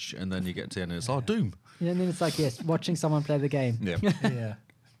Yep. judge, and then you get to the end, and it's Doom. And then it's like, yes, watching someone play the game. Yeah,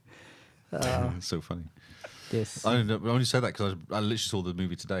 Yeah. so funny. Yes. I only say that because I literally saw the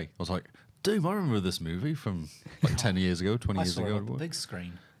movie today. I was like, Doom. I remember this movie from like 10 years ago, 20 I years saw it ago. on the big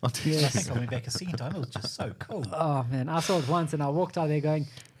screen. Oh, did I you? think I went back a second time. It was just so cool. Oh man, I saw it once and I walked out there going,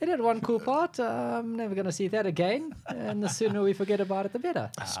 It had one cool part. I'm never going to see that again. And the sooner we forget about it, the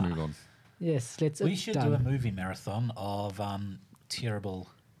better. Let's move on. Yes, let's. We should do a movie marathon of terrible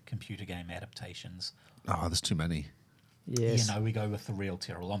computer game adaptations. Oh, there's too many. Yes. You know, we go with the real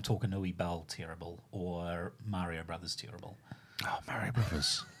terrible. I'm talking Uwe Bell terrible or Mario Brothers terrible. Oh, Mario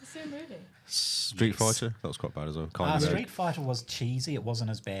Brothers. It's their movie. Street Yes. Fighter. That was quite bad as well. Kylie Minogue. Street Fighter was cheesy. It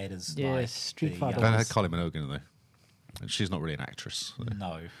wasn't as bad as Yes, like Street the, Fighter That was- had Kylie Minogue in it though. And she's not really an actress. So.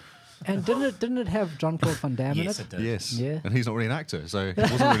 No. And didn't it have Jean-Claude Van Damme Yes, in it it? did. Yes. Yeah. And he's not really an actor, so it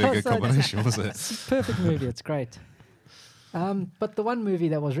wasn't really a good So combination, was it? It's a perfect movie. It's great. But the one movie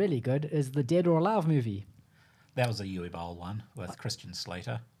that was really good is the Dead or Alive movie. That was a Uwe Boll one with Christian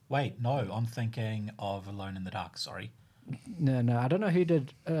Slater. Wait, no, I'm thinking of Alone in the Dark, sorry. No, I don't know who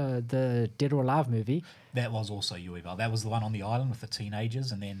did the Dead or Alive movie. That was also Uwe Boll. That was the one on the island with the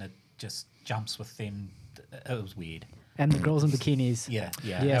teenagers, and then it just jumps with them. It was weird. And the girls in bikinis. Yeah,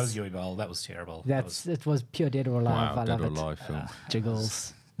 Yes. that was Uwe Boll. That was terrible. It was pure Dead or Alive. Wow, I Dead love or it. Alive film.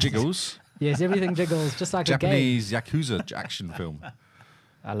 Jiggles. Jiggles. Yes, everything jiggles, just like a game. Japanese Yakuza action film.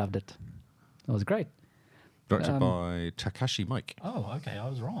 I loved it. It was great. Directed by Takashi Mike. Oh, okay, I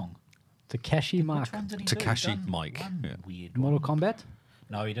was wrong. Takashi Mark. Which one did he do? Takashi He done Mike, one yeah. weird Mortal one. Kombat?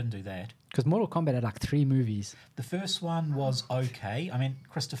 No, he didn't do that. Because Mortal Kombat had like 3 movies. The first one was okay. I mean,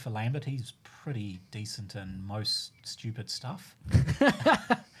 Christopher Lambert, he's pretty decent in most stupid stuff.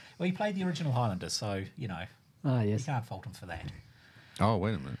 Well, he played the original Highlander, so, you know, Ah, you yes. can't fault him for that. Oh,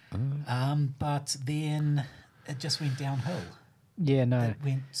 wait a minute. But then it just went downhill. Yeah, no. It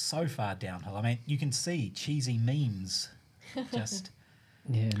went so far downhill. I mean, you can see cheesy memes just...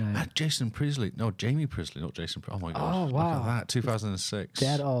 Yeah, no. Jason Priestley. No, Jamie Priestley, not Jason. Oh, my gosh. Oh, Look wow. at that. 2006.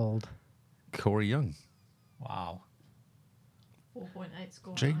 That old. Corey Young. Wow. 4.8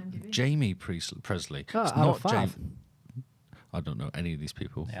 score on IMDb. Jamie Presley. Oh, It's out not of 5. Jamie. I don't know any of these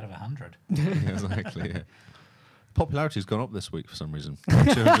people. Out of 100. Yeah, exactly. Yeah. Popularity's gone up this week for some reason.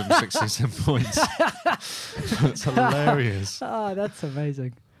 267 points. That's hilarious. Oh, that's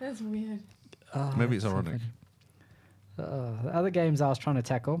amazing. That's weird. Oh, Maybe it's that's so ironic. funny. The other games I was trying to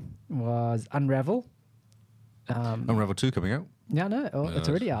tackle was Unravel. Unravel 2 coming out. Yeah, no, it's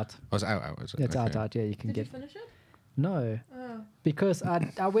already out. Oh, it's out, is it? It's Okay. out. Yeah, you can Did you get. finish it? No, Oh. because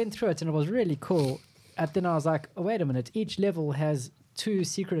I went through it and it was really cool. And then I was like, oh, wait a minute, each level has 2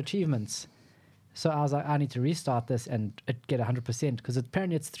 secret achievements. So I was like, I need to restart this and get 100% because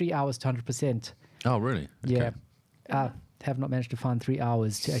apparently it's 3 hours to 100%. Oh, really? Okay. Yeah. I have not managed to find 3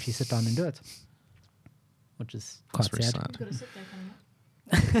 hours to actually sit down and do it, which is That's quite very sad. sad. You've got a sick day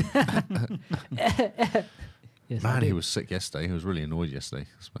coming up. Yes, I Man, do. he was sick yesterday. He was really annoyed yesterday,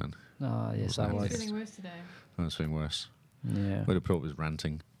 this man. Oh, yes, I Wasn't I'm it? was. feeling worse today. I was feeling worse. Yeah. Would have put up with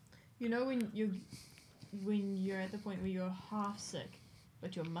ranting. You know when you're at the point where you're half sick,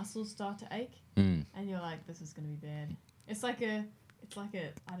 but your muscles start to ache, Mm. and you're like, "This is gonna be bad." It's like a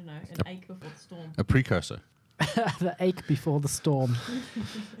I don't know, an ache before the storm. A precursor. The ache before the storm.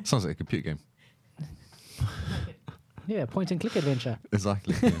 Sounds like a computer game. Like it. Yeah, point and click adventure.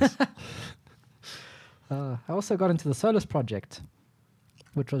 Exactly. Yes. I also got into the Solus project,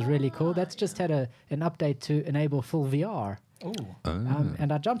 which was really cool. That's just had an update to enable full VR. Oh,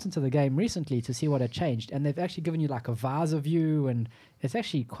 And I jumped into the game recently to see what had changed, and they've actually given you like a Vasa view, and it's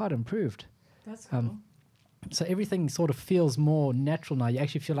actually quite improved. That's cool. So everything sort of feels more natural now. You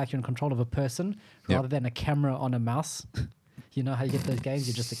actually feel like you're in control of a person Yep. rather than a camera on a mouse. You know how you get those games?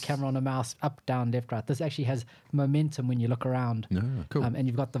 You're just a camera on a mouse, up, down, left, right. This actually has momentum when you look around. No, cool. And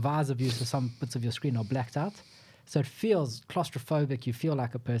you've got the Vasa views for some bits of your screen are blacked out. So it feels claustrophobic. You feel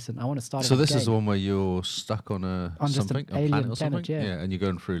like a person. I want to start So a this is game. the one where you're stuck on On just an something, a alien planet or planet, something. yeah. and you're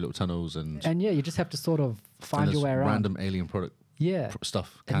going through little tunnels and And yeah, you just have to sort of find and your way there's around. random alien product Yeah.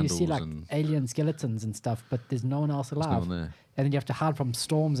 stuff, And you candles see like and alien skeletons and stuff, but there's no one else there's no alive. one there. And then you have to hide from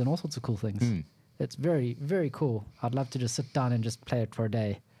storms and all sorts of cool things. Hmm. It's very, very cool. I'd love to just sit down and just play it for a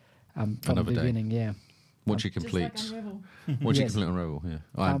day. From Another the day. beginning, yeah. Once you Just complete, like Unravel. once you Yes. complete Unravel, yeah.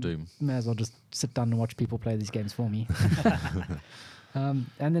 I am Um, Doom. May as well just sit down and watch people play these games for me. And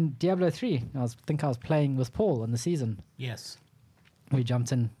then Diablo 3. I think I was playing with Paul in the season. yes. We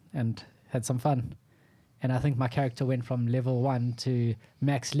jumped in and had some fun. And I think my character went from level 1 to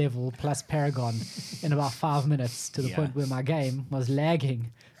max level plus Paragon in about 5 minutes to the Yeah. point where my game was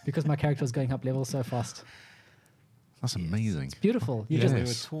lagging because my character was going up levels so fast. That's amazing. Beautiful. You Yeah.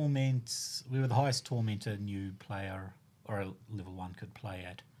 just We were the highest torment a new player or a level 1 could play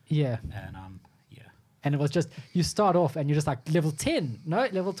at. yeah. And yeah, And it was just, you start off and you're just like, level 10, no,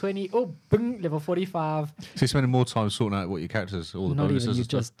 level 20, oh, bing, level 45. So you're spending more time sorting out what your characters, all the Not bonuses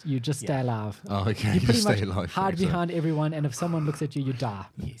even, and stuff? you just stay alive. Oh, okay. You You pretty stay much alive. hide Excellent. behind everyone, and if someone looks at you, you die.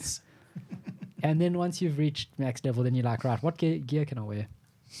 Yes. And then once you've reached max level, then you're like, right, what gear can I wear?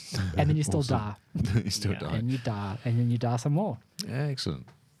 And then you still Awesome. die, You still Yeah. die. and you die, and then you die some more. Yeah, excellent.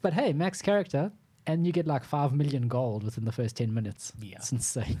 But hey, max character, and you get like 5 million gold within the first 10 minutes. Yeah. It's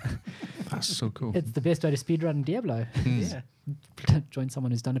insane. That's so cool. It's the best way to speedrun Diablo. Yeah. Join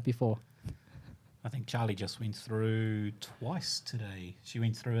someone who's done it before. I think Charlie just went through twice today. She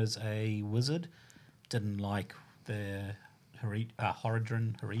went through as a wizard, didn't like the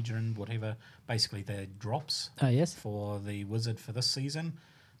Horidron, whatever, basically the drops Oh, yes? for the wizard for this season.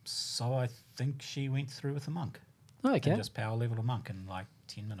 So I think she went through with a monk. Oh, okay. And just power level a monk in like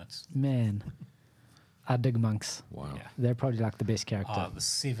 10 minutes. Man, I dig monks. Wow. Yeah. They're probably like the best character. The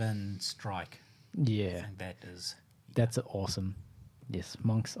 7 strike. I Yeah, think that is. that's awesome. Yes,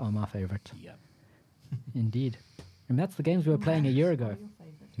 monks are my favorite. Yeah. Indeed. And that's the games we were playing a year What ago. are your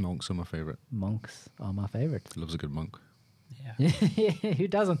favourite? Monks are my favourite. Monks are my favorite. Loves a good monk. Yeah. Who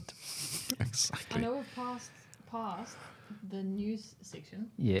doesn't? I Exactly. know we've passed the news section,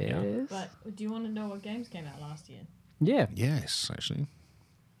 Yes. but do you want to know what games came out last year? Yeah. Yes, actually.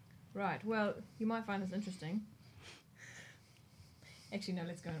 Right. Well, you might find this interesting. Actually, no.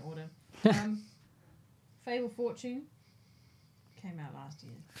 Let's go in order. Fable Fortune came out last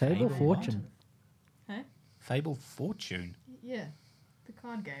year. Fable Fable Fortune. Huh? Fable Fortune. Yeah, the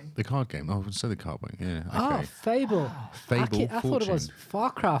card game. The card game. Oh, I would say the card game. Yeah. Oh, Okay. Fable. Fable I thought it was Fortune.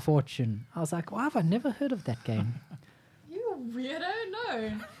 Far Cry Fortune. I was like, why have I never heard of that game? You weirdo!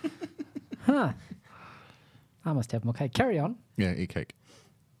 No. Huh. I must have more cake. Carry on. Yeah, eat cake.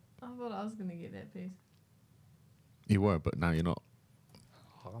 I thought I was gonna get that piece. You were, but now you're not.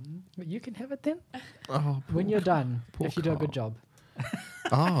 You can have it then. Oh, When you're done, poor if you do a good Carl. job.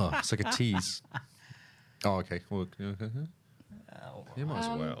 Ah, it's like a tease. Oh, okay. Well, you might as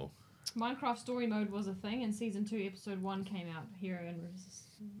Um, well. Minecraft Story Mode was a thing, and Season 2, Episode 1 came out. Hero and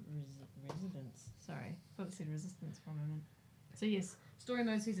Residence. Sorry, I thought it said Resistance for a moment. So yes, Story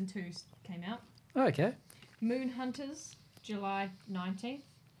Mode Season 2 came out. Oh, okay. Moon Hunters, July 19th.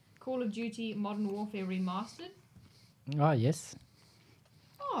 Call of Duty Modern Warfare Remastered. Oh, yes.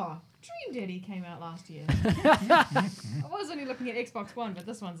 Oh, Dream Daddy came out last year. I was only looking at Xbox One, but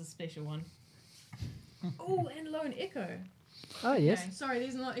this one's a special one. Oh, and Lone Echo. Oh, yes. Okay, sorry,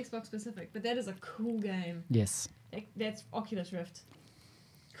 these are not Xbox specific, but that is a cool game. Yes. That's Oculus Rift.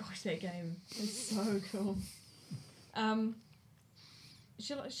 Gosh, that game is so cool.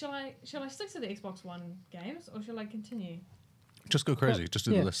 Shall I stick to the Xbox One games, or shall I continue? Just go crazy. Just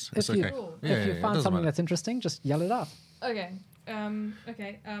do yeah, the list. if It's you- okay. Cool. Yeah, if you yeah, it find doesn't something matter. that's interesting, just yell it out. Okay.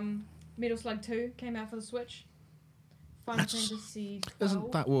 Metal Slug 2 came out for the Switch. Final Fantasy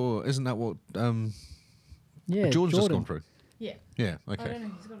 12. Isn't that what Yeah, Jordan's just gone through? Yeah. Yeah. I Okay. don't know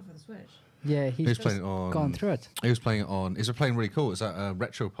if he's got it for the Switch. Yeah, He's he's playing it on. gone through it. He was playing it on. Is it playing really cool? Is that a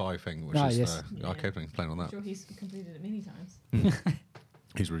RetroPie thing, which Ah, is yes. the Yeah. arcade thing? Playing on I'm that. sure he's completed it many times.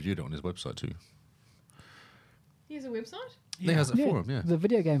 He's reviewed it on his website too. He has a website? He has a forum. Yeah. The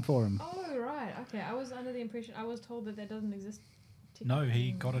video game forum. Oh, right. Okay. I was under the impression, I was told that doesn't exist. No, he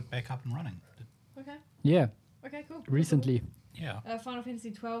technically. got it back up and running. Okay. Yeah, Okay, cool. recently. Yeah. Final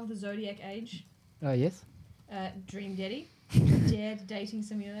Fantasy 12, The Zodiac Age. Oh, yes. Dream Daddy. Dad Dating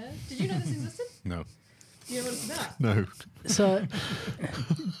Simulator. Did you know this existed? No. Do you know what it's about? No.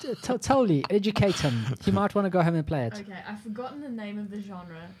 So, Tolly, educate him. He might want to go home and play it. Okay, I've forgotten the name of the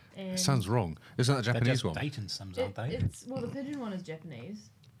genre. And It sounds wrong. Isn't that a They're Japanese just one? dating sims, aren't they? It's well, the pigeon one is Japanese,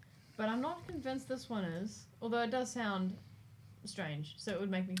 but I'm not convinced this one is. Although it does sound strange, so it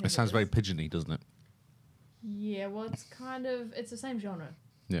would make me think. It sounds very is. pigeony, doesn't it? Yeah, well, it's the same genre.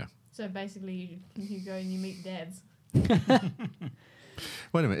 Yeah. So basically, you go and you meet dads. Wait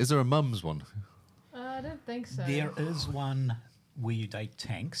a minute. Is there a mum's one? I don't think so. There is one where you date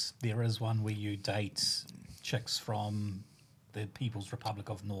tanks. There is one where you date chicks from the People's Republic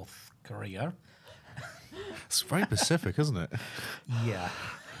of North Korea. It's very Pacific, isn't it? Yeah.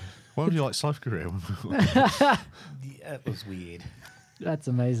 Why would you like South Korea? Yeah, it was weird. That's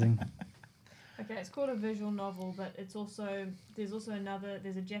amazing. Okay, it's called a visual novel, but there's also there's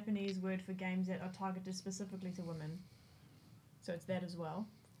a Japanese word for games that are targeted specifically to women. So it's that as well.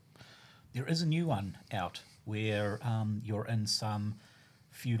 There is a new one out where you're in some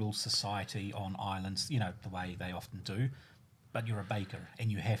feudal society on islands, you know, the way they often do, but you're a baker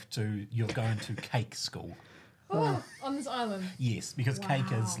and you're going to cake school. on this island. Yes, because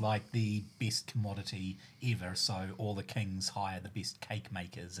cake is Wow. like the best commodity ever, so all the kings hire the best cake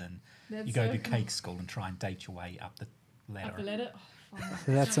makers, and That's you go so to cool. cake school and try and date your way up the ladder. Up the ladder. Oh, fine.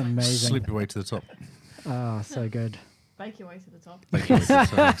 So that's amazing. Slip your way to the top. Oh, so good. Bake your way to the top. Make your way to the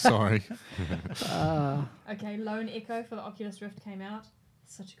top. Sorry. Okay, Lone Echo for the Oculus Rift came out.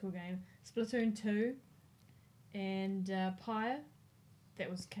 Such a cool game. Splatoon 2 and Pyre. That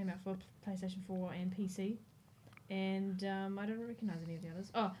came out for PlayStation 4 and PC. And I don't recognise any of the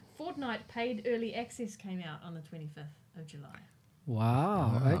others. Oh, Fortnite paid early access came out on the 25th of July.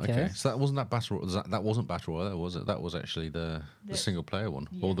 Wow. Ah, Okay. So that wasn't that wasn't Battle Royale, was it? That was actually the That- single player one,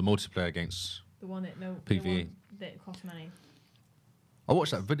 yeah. or the multiplayer against. The one that PvE. that cost money. I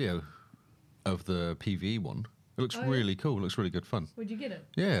watched that video of the PvE one. It looks Oh, yeah? really cool. It looks really good fun. Would you get it?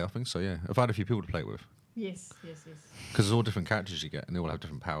 Yeah, I think so. Yeah, I've had a few people to play it with Yes. because there's all different characters you get, and they all have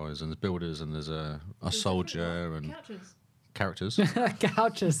different powers. And there's builders, and there's a There's soldier, different and couches. characters.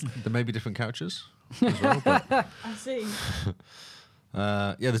 Couches. There may be different couches as well, but I see.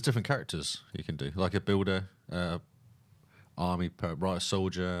 yeah, there's different characters you can do, like a builder,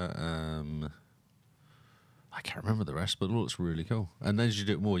 soldier. I can't remember the rest, but it looks really cool. And then as you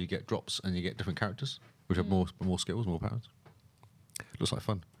do it more, you get drops and you get different characters, which have more skills, more powers. Looks like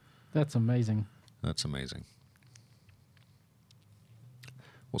fun. That's amazing. That's amazing.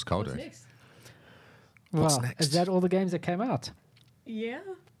 What's Carl What's doing? next? What's Well, next? is that all the games that came out? Yeah,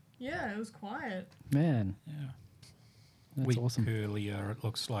 it was quiet. Man, Yeah. that's Week awesome. earlier, it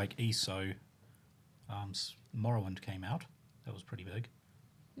looks like ESO Morrowind came out. That was pretty big.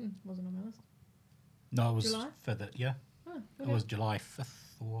 Wasn't on my list. No, it was July? for the, yeah. Oh, It okay. was July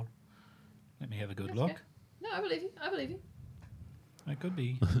 5th or... Let me have a good That's look. okay. No, I believe you. It could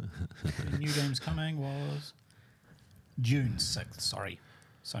be. The new games coming was June 6th, sorry.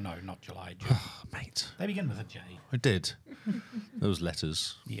 So no, not July, June. Oh, mate, They begin with a J. I did. There was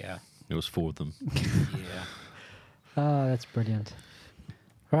letters. Yeah. There was 4 of them. Yeah. Oh, that's brilliant.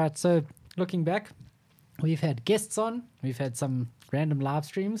 Right, so looking back, we've had guests on, we've had some random live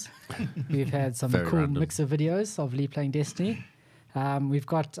streams, we've had some Very cool random. mix of videos of Lee playing Destiny. We've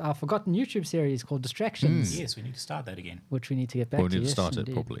got our forgotten YouTube series called Distractions, Yes, we need to start that again. which we need to get back Well, we to. need to yes, start it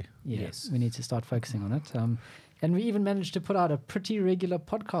indeed. properly. Yeah, Yes. we need to start focusing on it. And we even managed to put out a pretty regular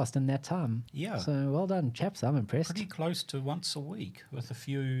podcast in that time. Yeah. So well done, chaps. I'm impressed. Pretty close to once a week with a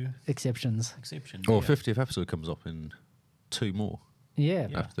few Exceptions. exceptions. Oh, yeah. 50th episode comes up in 2 more. Yeah.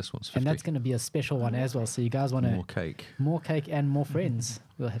 Yeah. After this one's 50. And that's going to be a special one as well. So you guys want more to cake. more cake and more friends.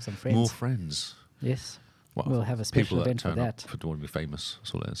 We'll have some friends. More friends. Yes. Well, We'll have a special people event for turn up that. for want to be famous.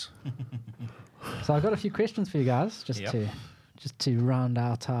 That's all it is. So I've got a few questions for you guys, just Yep. to round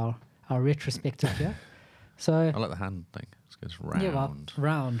out our retrospective here. So I like the hand thing. It's goes round. yeah, well,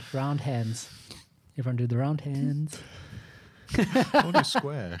 round hands. Everyone do the round hands. Oh, you're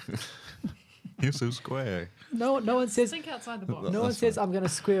square. You're so square. No one says Think outside the box. no one That's says fine. I'm going to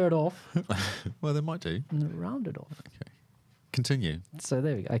square it off Well, they might do. and round it off. Continue. So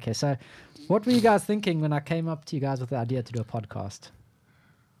there we go. Okay, so what were you guys thinking when I came up to you guys with the idea to do a podcast?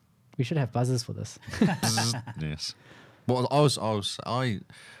 We should have buzzers for this. Yes. Well,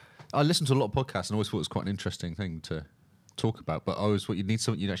 I listened to a lot of podcasts and always thought it was quite an interesting thing to talk about. But I always thought you'd need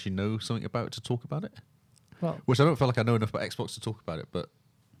something you'd actually know something about to talk about it. Well, Which I don't feel like I know enough about Xbox to talk about it. But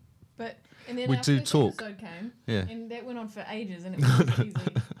But and then We our do first talk. episode came, Yeah. and that went on for ages, and it was easy.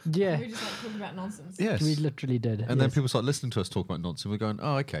 yeah, We just like talking about nonsense. yes. we literally did. And then yes. people start listening to us talk about nonsense. We're going,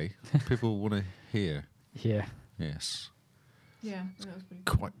 oh, okay. People want to hear. Yeah. Yes. Yeah, that was pretty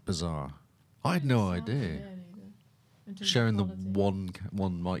cool. Quite bizarre. I had no It's not idea. bad either, in terms of Sharing the quality.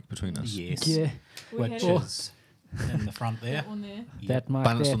 one mic between us. Yes. Yeah. We Which had is in the front there. that one there. Yep. That might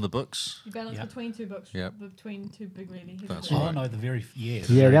Balanced be. on the books. You balance Yep. between two books. Yep. Between two big really heavy That's books. Oh right. no, the very Yeah,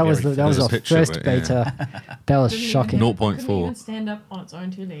 very, that was very that was There's our a picture of first it, yeah. beta. That was Couldn't shocking. even- 0.4. Couldn't even stand up on its own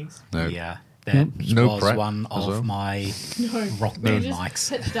two legs. No. Yeah, that No was prep one as of well. my No, rock we band just mics.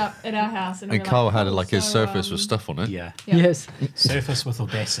 pitched up at our house, and, And we were Carl like, had "Oh, like his so, surface with stuff on it. Yeah, Yeah. Yes. Surface with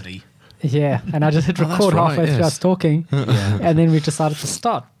Audacity. Yeah. And I just hit Oh, that's record right, halfway through yes. us talking, Yeah. and then we decided to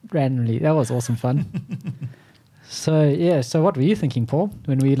start randomly. That was awesome fun. So yeah. So what were you thinking, Paul,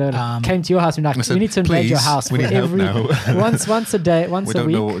 when we came to your house? We're like, I said, we need to invade your "Please, house we for need help every now." once a day, once We a don't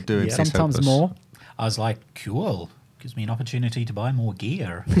week, know what we're doing. Yeah. Please help sometimes us. more. I was like, cool. Gives me an opportunity to buy more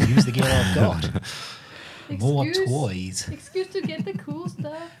gear. Use the gear I've got. More toys. Excuse to get the cool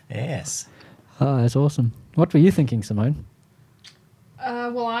stuff. Yes. Oh, that's awesome. What were you thinking, Simone?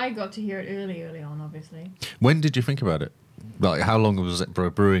 Well, I got to hear it early on, obviously. When did you think about it? Like, how long was it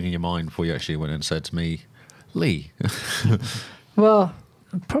brewing in your mind before you actually went and said to me, Lee? Well,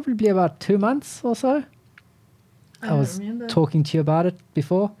 probably about 2 months or so. I I don't was remember. talking to you about it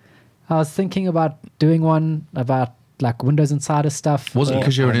before. I was thinking about doing one about like Windows Insider stuff. Was it or-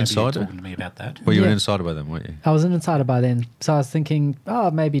 because you were I an remember you insider? talking to me about that. Well, you were an Yeah. insider by then, weren't you? I was an insider by then, so I was thinking,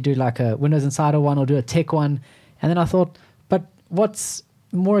 oh, maybe do like a Windows Insider one or do a tech one. And then I thought, but what's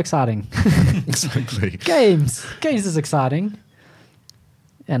more exciting? Exactly. Games. Games is exciting.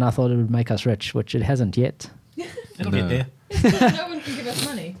 And I thought it would make us rich, which it hasn't yet. It'll No. get there. It's 'cause no one can give us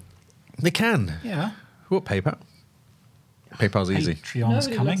money. They can. Yeah. What, PayPal? PayPal's easy. Patreon's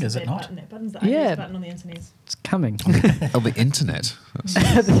Nobody coming, loves is that it not? Button. That button's the Yeah. ugliest button on the internet. It's coming. Oh, the internet.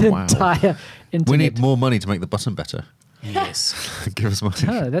 That's- the wow. entire internet. We need more money to make the button better. Yes. Give us money.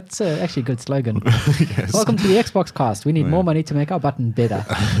 Oh, that's actually a good slogan. Yes. Welcome to the Xboxcast. We need Oh, more yeah. money to make our button better.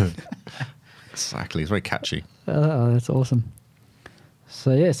 Exactly. It's very catchy. Oh, that's awesome.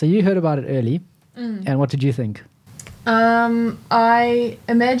 So yeah, so you heard about it early, Mm. and what did you think? I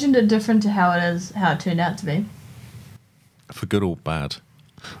imagined it different to how it turned out to be. For good or bad.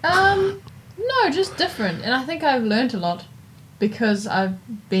 No, just different. And I think I've learnt a lot because I've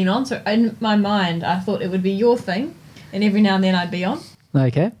been on. So in my mind, I thought it would be your thing, and every now and then I'd be on.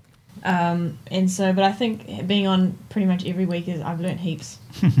 Okay. And so, but I think being on pretty much every week is I've learnt heaps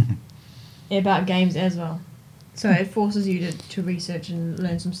about games as well. So it forces you to research and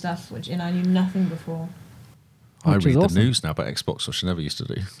learn some stuff, and I knew nothing before. I Which read is the awesome. news now about Xbox, which I never used to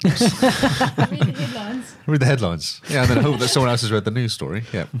do. Read the headlines. I read the headlines. Yeah, and then I hope that someone else has read the news story.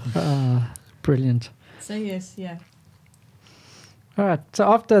 Yeah. Brilliant. So yes, yeah. All right.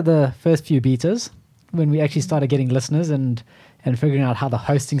 So after the first few betas, when we actually started getting listeners and figuring out how the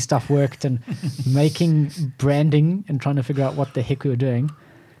hosting stuff worked and making branding and trying to figure out what the heck we were doing.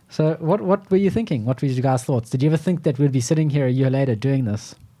 So what were you thinking? What were your guys' thoughts? Did you ever think that we'd be sitting here a year later doing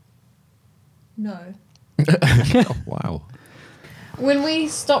this? No. Oh, wow. When we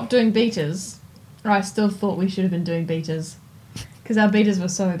stopped doing betas, I still thought we should have been doing betas because our betas were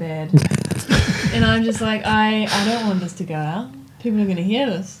so bad. And I'm just like, I don't want this to go out. People are going to hear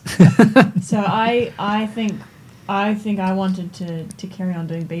this. So I think I wanted to carry on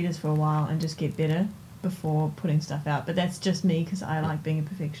doing betas for a while and just get better before putting stuff out. But that's just me because I like being a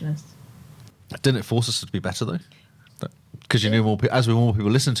perfectionist. Didn't it force us to be better, though? Because you knew more as more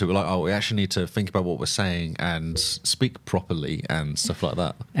people listen to it, we're like, oh, we actually need to think about what we're saying and speak properly and stuff like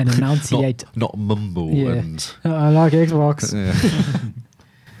that. And enunciate. Not mumble Yeah. and... I like Xbox. Yeah.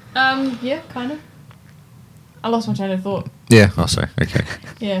 Yeah, kind of. I lost my train of thought. Yeah, I'll say. Okay.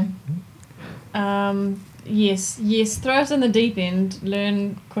 Yeah. Yes. Throw us in the deep end.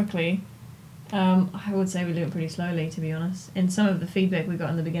 Learn quickly. I would say we learned pretty slowly, to be honest. And some of the feedback we got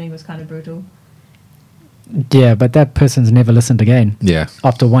in the beginning was kind of brutal. Yeah, but that person's never listened again Yeah.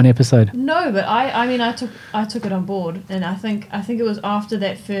 after one episode. No, but I took it on board, and I think it was after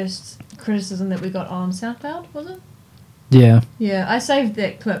that first criticism that we got on SoundCloud, was it? Yeah. Yeah, I saved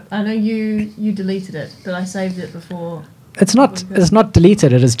that clip. I know you deleted it, but I saved it before. It's not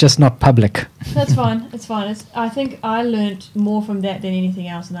deleted, it is just not public. That's fine. It's fine. I think I learnt more from that than anything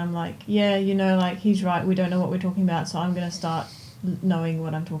else, and I'm like, yeah, like he's right. We don't know what we're talking about, so I'm gonna start knowing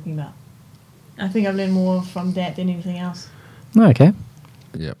what I'm talking about. I think I've learned more from that than anything else. Okay.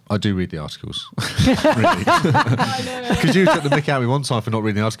 Yeah, I do read the articles. Really. I know. Because you took the mick out of me one time for not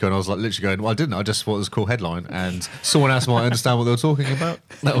reading the article, and I was like literally going, well, I didn't. I just thought it was a cool headline, and someone else might understand what they were talking about.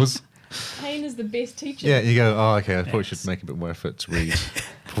 That was... Pain is the best teacher. Yeah, you go, oh, okay, I probably should make a bit more effort to read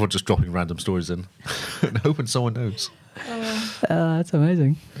before just dropping random stories in and hoping someone knows. That's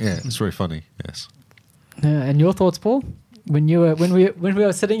amazing. Yeah, it's very funny, yes. And your thoughts, Paul? When we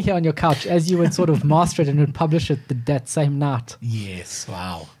were sitting here on your couch, as you would sort of master it and would publish it that same night. Yes.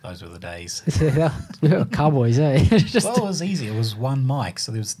 Wow. Those were the days. We were cowboys, eh? Just, Well, it was easy. It was one mic,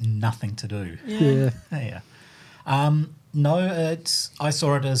 so there was nothing to do. yeah. Yeah. No, I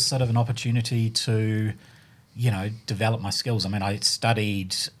saw it as sort of an opportunity to, develop my skills. I mean, I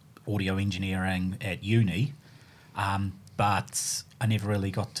studied audio engineering at uni, but I never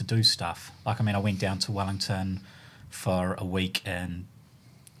really got to do stuff. I went down to Wellington for a week and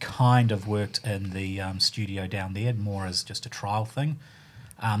kind of worked in the studio down there, more as just a trial thing.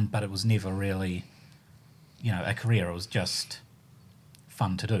 But it was never really, a career. It was just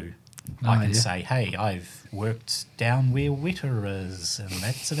fun to do. I can say, hey, I've worked down where Witter is, and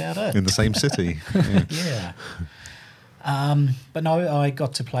that's about it. In the same city. Yeah. Yeah. But no, I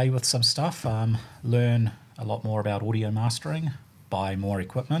got to play with some stuff, learn a lot more about audio mastering, buy more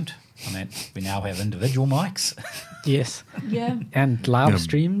equipment. I mean, we now have individual mics. Yes. Yeah. And live Yeah,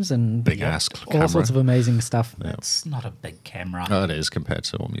 streams and Big Yep. ass all camera. sorts of amazing stuff. It's not a big camera. Oh, it is compared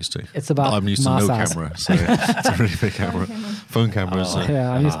to what I'm used to. It's about I'm used to my no size. camera, so it's a really big camera. camera. Phone cameras. Oh.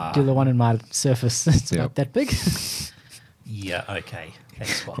 Yeah, I used to do the one in my Surface. It's Yep. about that big. Yeah, okay.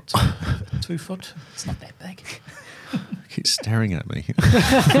 That's what, 2 foot? It's not that big. keep staring at me.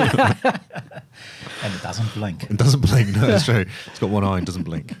 And it doesn't blink. It doesn't blink. No, it's true. It's got one eye and doesn't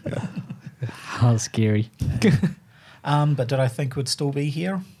blink. Yeah. How scary. But did I think we'd still be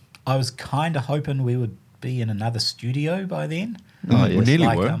here? I was kind of hoping we would be in another studio by then. Oh, we yes. nearly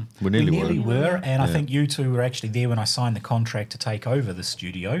Like, were. We nearly were. were, and I Yeah. think you two were actually there when I signed the contract to take over the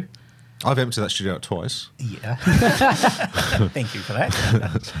studio. I've emptied that studio out twice. Yeah. Thank you for that.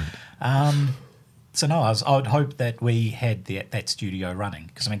 So no, I would hope that we had that studio running,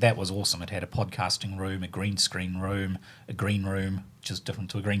 because I mean that was awesome. It had a podcasting room, a green screen room, a green room, which is different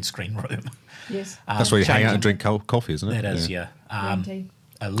to a green screen room. Yes. That's where you hang out and changing- drink coffee, isn't it? That is, yeah. Green tea.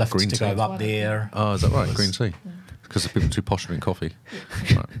 A lift Green to tea. go up there. Oh, is that right? Green tea. Because the people are too posh to drink coffee.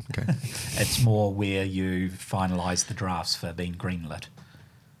 Right. Okay. It's more where you finalise the drafts for being greenlit.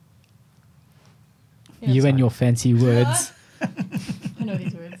 Yeah, You sorry. and your fancy words. I know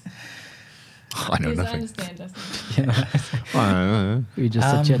these words. I know Yes, I nothing. understand. You know, I don't know. we just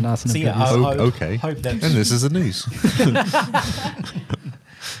sit here nice and so yeah, oblivious. I Okay. hope that And this is the news.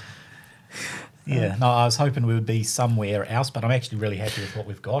 yeah. No, I was hoping we would be somewhere else, but I'm actually really happy with what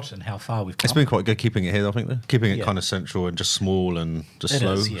we've got and how far we've come. It's been quite good keeping it here, I think. Though. Keeping it Yeah. kind of central and just small and just It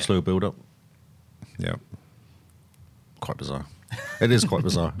slow, is, yeah. slow build up. Yeah. Quite bizarre. It is quite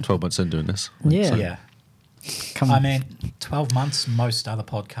bizarre. 12 months in doing this. Yeah. Yeah. Come I on. mean, 12 months, most other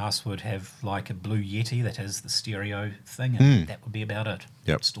podcasts would have like a Blue Yeti that has the stereo thing, and that would be about it.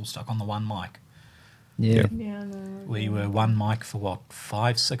 Yep. Still stuck on the one mic. Yeah. Yeah. Yeah, no. We were one mic for what,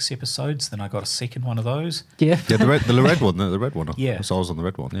 5-6 episodes? Then I got a second one of those. Yeah. Yeah, the red one. The red one. Yeah. So I was on the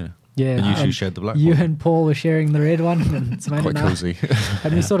red one, yeah. Yeah. And you two and shared the black You one. and Paul were sharing the red one, and Simone Quite and I. cozy.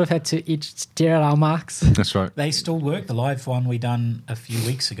 And we sort of had to each stare at our marks. That's right. They still work. The live one we done a few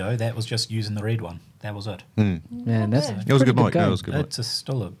weeks ago, that was just using the red one. That was it. Mm. Man, that's bad. It was a good pretty mic. Yeah, going. it was a good mic. It's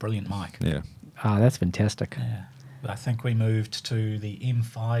still a brilliant mic. Yeah. Ah, that's fantastic. Yeah. But I think we moved to the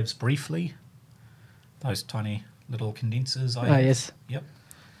M5s briefly. Those tiny little condensers. Oh, yes. Yep.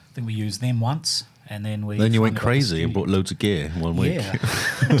 I think we used them once, and then we. Then you went finally got the crazy and studio. bought loads of gear in 1 week. Yeah.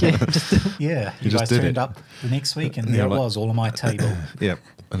 Yeah, just Yeah. You You just guys did turned it. up the next week, and Yeah, there it like- was, all on my table. Yeah.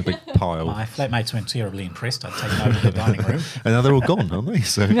 And a big pile. My flatmates weren't terribly impressed. I'd taken over the dining room. And now they're all gone, aren't they?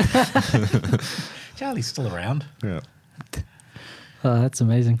 So, Charlie's still around. yeah. oh, that's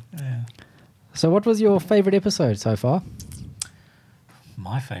amazing. Yeah. So, what was your favorite episode so far?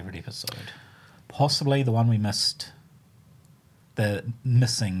 My favourite episode. Possibly the one we missed. The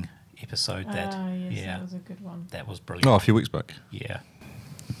missing episode that. Yes, yeah. that was a good one. That was brilliant. Oh, a few weeks back. Yeah.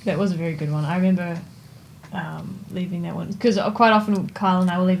 That was a very good one. I remember leaving that one because quite often Kyle and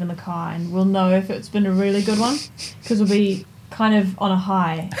I will leave in the car and we'll know if it's been a really good one because we'll be kind of on a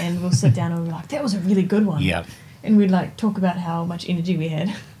high and we'll sit down and we'll be like, that was a really good one. Yeah. And we'd like talk about how much energy we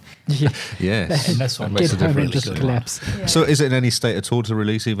had. Yeah. Yes. And this one That makes was Get a home and difference. just good one. collapse. Yeah. So, is it in any state at all to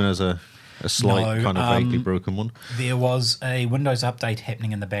release, even as a slight No, kind of vaguely broken one? There was a Windows update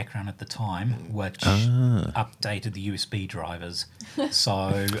happening in the background at the time, which updated the USB drivers.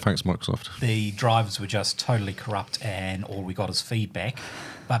 So Thanks, Microsoft. the drivers were just totally corrupt, and all we got is feedback.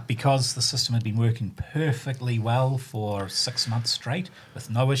 But because the system had been working perfectly well for 6 months straight with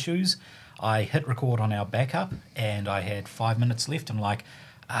no issues, I hit record on our backup, and I had 5 minutes left. I'm like,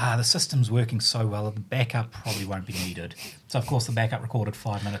 the system's working so well, the backup probably won't be needed. So, of course, the backup recorded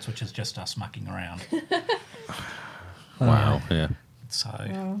 5 minutes, which is just us mucking around. Wow. Yeah. So,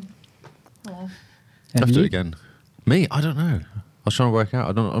 Oh. Have to do you? it again. Me? I don't know. I was trying to work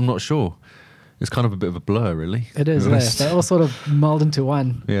out. I'm not sure. It's kind of a bit of a blur, really. It is. To be Yeah. honest. They all sort of meld into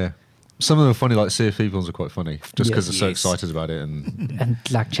one, Yeah. Some of them are funny, like Sea of Thieves ones are quite funny, just because Yes. they're so Yes. excited about it. And and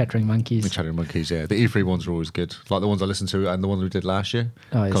like chattering monkeys. the Chattering Monkeys, yeah. The E3 ones are always good. Like the ones I listened to and the ones we did last year.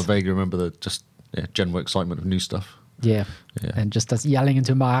 Oh, I yes. can't vaguely remember the general excitement of new stuff. Yeah. Yeah. And just us yelling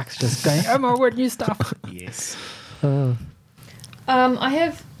into marks, just going, "Oh my word, new stuff!" yes. Oh. I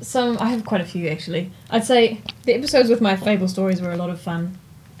have quite a few actually. I'd say the episodes with my Fable stories were a lot of fun,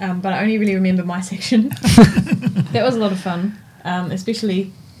 but I only really remember my section. That was a lot of fun,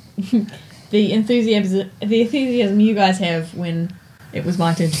 especially the enthusiasm you guys have when it was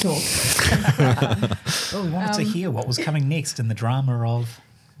my turn to talk. Well, we wanted to hear what was coming next in the drama of,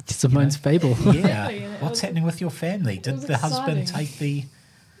 Simone's fable. yeah, Exactly, and it what's was- happening with your family? Did was the husband exciting. take the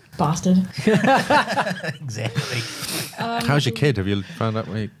Bastard. Exactly. How's your kid? Have you found out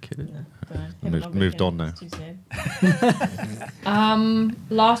where your kid is? Moved on now. It's too sad.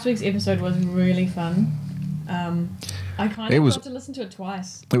 Last week's episode was really fun. I kind of got to listen to it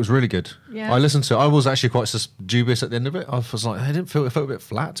twice. It was really good. Yeah. I listened to it. I was actually quite dubious at the end of it. I was like, it felt a bit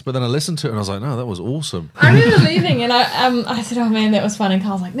flat. But then I listened to it and I was like, no, that was awesome. I remember leaving and I said, oh man, that was fun. And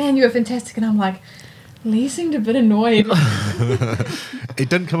Carl's like, man, you were fantastic. And I'm like, Lee seemed a bit annoyed. It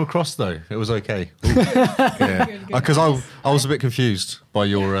didn't come across though. It was okay. Yeah, because I was a bit confused by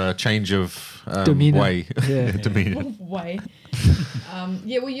your change of demeanor. way. Yeah. Demeanor. Way.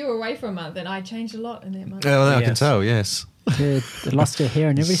 Yeah, well, you were away for a month and I changed a lot in that month. Yeah, well, I can Yes. tell. Yes. Yeah, they lost your hair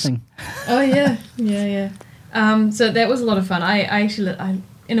and everything. Oh yeah. So that was a lot of fun. I actually,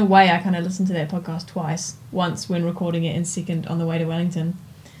 in a way, I kind of listened to that podcast twice. Once when recording it, and second on the way to Wellington.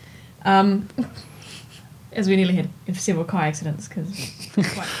 As we nearly had several car accidents because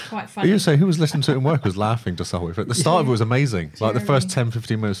quite But funny. you say who was listening to it in work was laughing just halfway through. The start of it was amazing. Like the first Jeremy.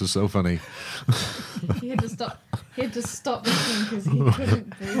 10-15 minutes was so funny. He had to stop listening because he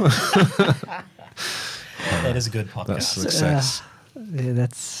couldn't breathe. That is a good podcast. That's success. Yeah,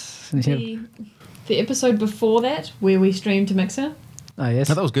 that's. Yeah. The episode before that, where we streamed to Mixer, Oh yes.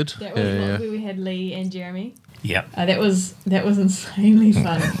 Oh, that was good. that was Yeah. where we had Lee and Jeremy. Yep. That was insanely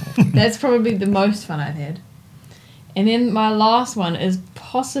fun. That's probably the most fun I've had. And then my last one is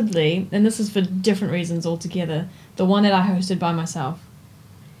possibly, and this is for different reasons altogether, the one that I hosted by myself.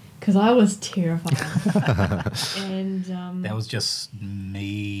 Because I was terrified. And That was just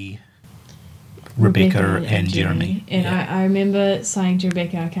me, Rebecca and Jeremy. And Yeah. I remember saying to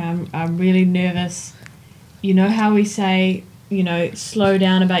Rebecca, okay, I'm really nervous. You know how we say, slow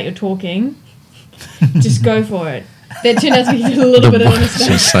down about your talking? Just go for it. That turned out to be a little bit of a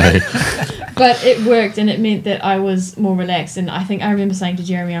mistake. But it worked, and it meant that I was more relaxed. And I think I remember saying to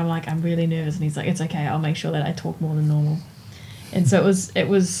Jeremy, I'm like, I'm really nervous. And he's like, it's okay, I'll make sure that I talk more than normal. And so I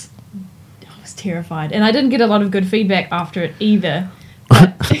was terrified. And I didn't get a lot of good feedback after it either.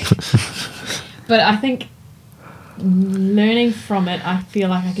 But, but I think learning from it, I feel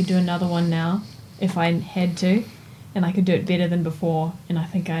like I could do another one now if I had to. And I could do it better than before. And I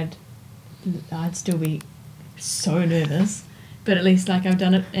think I'd still be so nervous, but at least like I've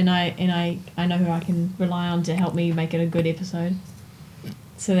done it, and I know who I can rely on to help me make it a good episode.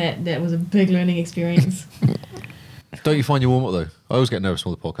 So that was a big learning experience. Don't you find you warm up though? I always get nervous for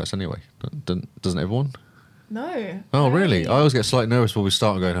the podcast anyway. Doesn't everyone? No. Oh really? I always get slightly nervous before we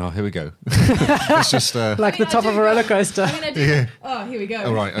start and going, oh here we go. It's just like the top of a roller coaster. I mean, I do. Yeah. Oh, here we go.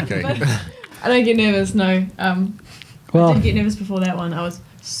 Oh right, okay. But I don't get nervous. No. I Well, didn't get nervous before that one. I was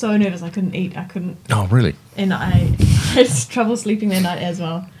so nervous I couldn't eat. I couldn't. Oh really? And I had trouble sleeping that night as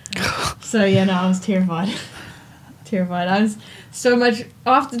well. So yeah, no, I was terrified. Terrified. I was so much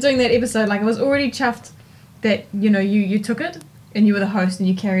after doing that episode. Like I was already chuffed that you took it and you were the host and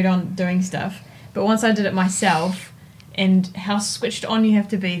you carried on doing stuff. But once I did it myself, and how switched on you have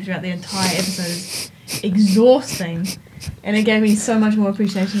to be throughout the entire episode is exhausting, and it gave me so much more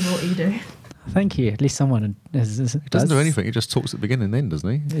appreciation for what you do. thank you. At least someone He doesn't do anything. He just talks at the beginning and end, doesn't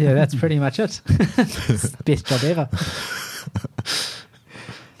he? Yeah, that's pretty much it. It's the best job ever.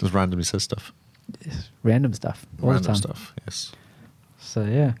 Just randomly says stuff. Random stuff all the Random time. stuff. Yes. So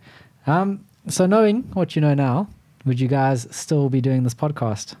yeah. So knowing what you know now, would you guys still be doing this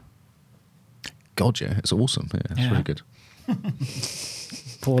podcast? God, yeah, it's awesome. Yeah, it's Yeah. really good.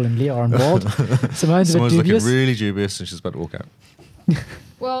 Paul and Lee are on board. Simone's a bit Someone's looking dubious. really dubious and she's about to walk out.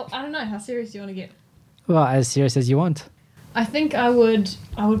 Well, I don't know. How serious do you want to get? Well, as serious as you want. I think I would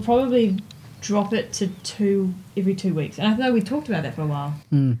probably drop it to every 2 weeks. And I know we talked about that for a while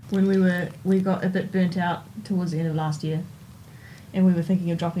Mm. when we got a bit burnt out towards the end of last year, and we were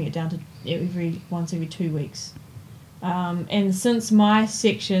thinking of dropping it down to once every 2 weeks. And since my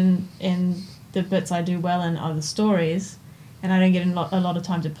section and the bits I do well in are the stories, and I don't get a lot of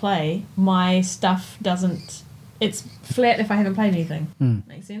time to play, my stuff doesn't. It's flat if I haven't played anything. Mm.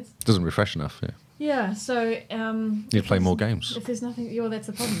 Makes sense? Doesn't refresh enough. Yeah. Yeah. So You play more games. if there's nothing, that's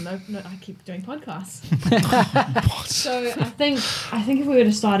the problem. No, I keep doing podcasts. So I think if we were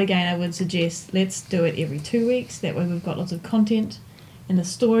to start again, I would suggest let's do it every 2 weeks. That way we've got lots of content, and the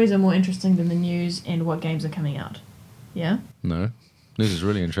stories are more interesting than the news and what games are coming out. Yeah. No. This is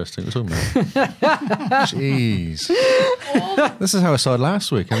really interesting. We're talking about. Jeez. This is how I started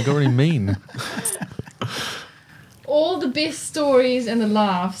last week, and I got really mean. All the best stories and the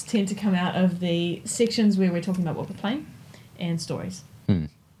laughs tend to come out of the sections where we're talking about what we're playing and stories. Hmm.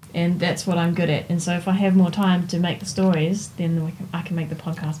 And that's what I'm good at. And so if I have more time to make the stories, then I can make the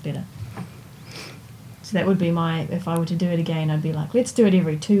podcast better. So that would be if I were to do it again, I'd be like, let's do it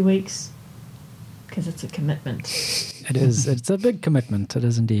every 2 weeks because it's a commitment. It is. It's a big commitment. It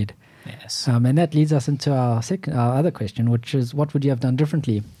is indeed. Yes. And that leads us into our other question, which is, what would you have done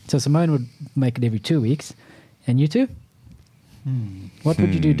differently? So Simone would make it every 2 weeks, and you two? What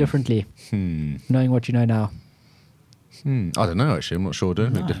would you do differently, knowing what you know now? I don't know, actually. I'm not sure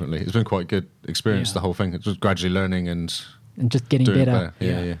doing it differently. It's been quite a good experience, the whole thing. It's just gradually learning and just getting doing it better.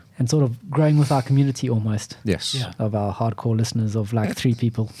 Yeah. And sort of growing with our community almost. Yes. Yeah. Of our hardcore listeners of like 3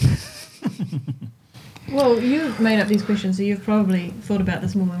 people. Well, you've made up these questions, so you've probably thought about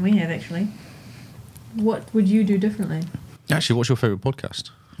this more than we have, actually. What would you do differently? Actually, what's your favourite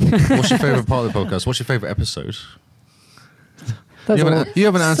podcast? What's your favourite part of the podcast? What's your favourite episode? You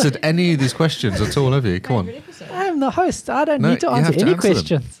haven't answered any of these questions at all, have you? Come on. Favourite episode? I'm the host. I don't No, need to you answer have to any answer them.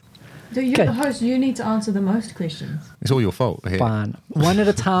 questions. So you're Okay. the host, you need to answer the most questions. It's all your fault here. Fine. One at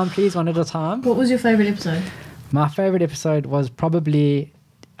a time, please. One at a time. What was your favourite episode? My favorite episode was probably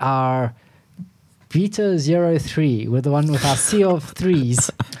our Beta 03, with the one with our Sea of Threes,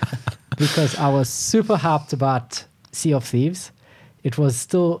 because I was super hyped about Sea of Thieves. It was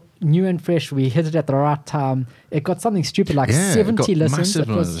still new and fresh. We hit it at the right time. It got something stupid like Yeah, it 70 got listens. massive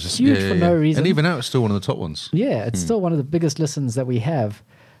It was numbers. huge for no reason. And even now, it's still one of the top ones. Yeah, it's still one of the biggest listens that we have.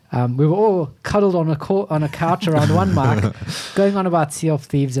 We were all cuddled on a couch around one mic, going on about Sea of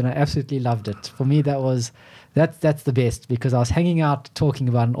Thieves, and I absolutely loved it. For me, that's the best, because I was hanging out talking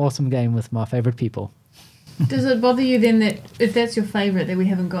about an awesome game with my favorite people. Does it bother you then that if that's your favourite that we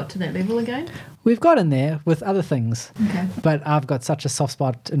haven't got to that level again? We've got in there with other things, Okay. but I've got such a soft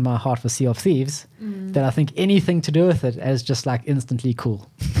spot in my heart for Sea of Thieves that I think anything to do with it is just like instantly cool.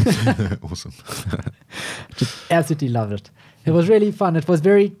 Awesome. Just absolutely loved it. It was really fun. It was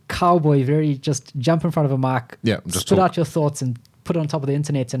very cowboy, very just jump in front of a mic, Yeah, just spit talk. out your thoughts and put it on top of the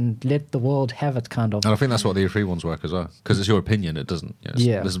internet and let the world have it, kind of. And I think that's what the E3 ones work as well, because it's your opinion. It doesn't.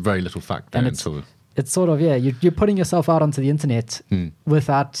 Yeah. There's very little fact there And until. It's sort of, yeah, you're putting yourself out onto the internet with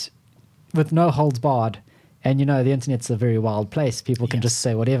no holds barred. And you know, the internet's a very wild place. People can just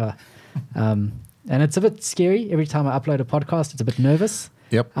say whatever. And it's a bit scary. Every time I upload a podcast, it's a bit nervous.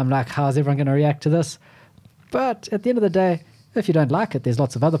 Yep. I'm like, how's everyone going to react to this? But at the end of the day, if you don't like it, there's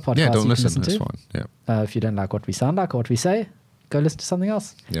lots of other podcasts Yeah, don't you can listen. listen It's to. fine. Yeah. If you don't like what we sound like or what we say, go listen to something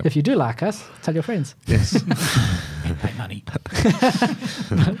else. Yep. If you do like us, tell your friends. Yes. Pay money.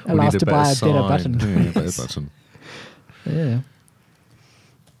 We Allow need us to buy a better sign. button. Yeah, a better button. Yeah.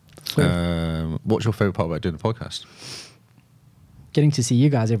 So What's your favourite part about doing the podcast? getting to see you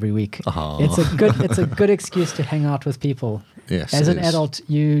guys every week. Ah. It's a good excuse to hang out with people. Yes. As it an is. adult,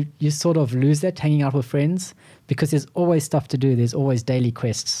 you sort of lose that hanging out with friends, because there's always stuff to do. There's always daily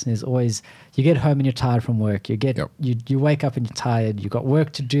quests. There's always, you get home and you're tired from work. You wake up and you're tired. You've got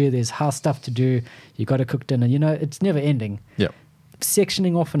work to do. There's house stuff to do. You got to cook dinner. You know, it's never ending. Yep.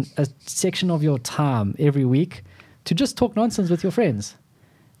 Sectioning off a section of your time every week to just talk nonsense with your friends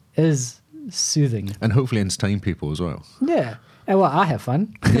is soothing. And hopefully entertain people as well. Yeah. And well, I have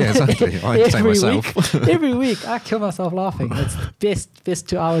fun. Yeah, exactly. I entertain myself. Every week, I kill myself laughing. It's the best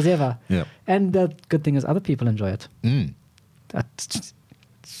 2 hours ever. Yeah. And the good thing is other people enjoy it. Mm. It's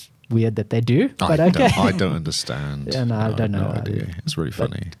weird that they do, but okay. I don't understand. Yeah, no, I don't know. No idea. It's really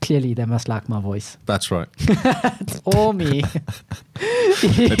But funny. clearly, they must like my voice. That's right. It's all me.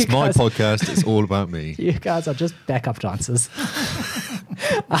 It's my podcast. It's all about me. You guys are just backup dancers.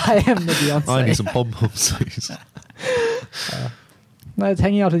 I am the Beyonce. I need some pom-poms, please. No, it's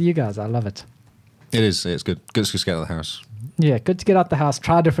hanging out with you guys. I love it. It is. It's good. Good to just get out of the house. Yeah, good to get out the house,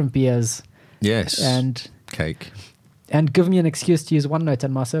 try different beers, Yes. and Cake. give me an excuse to use OneNote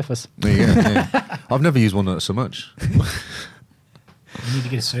on my Surface. There you go. Yeah. I've never used OneNote so much. You need to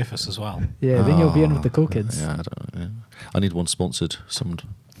get a Surface as well. Yeah, then you'll be in with the cool kids. Yeah, I need one sponsored. Someone.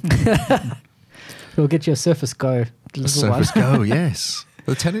 We'll get you a Surface Go. Little Surface one. Go, yes.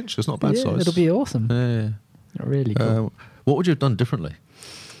 The 10-inch, it's not a bad Yeah, size. it'll be awesome. Yeah. Really cool. What would you have done differently?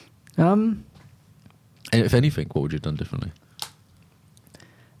 Um, And if anything, what would you have done differently?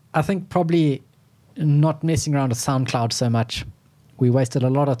 I think probably not messing around with SoundCloud so much. We wasted a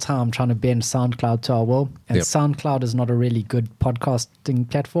lot of time trying to bend SoundCloud to our will, and Yep. SoundCloud is not a really good podcasting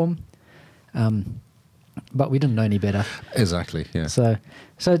platform. But we didn't know any better. Exactly, yeah. So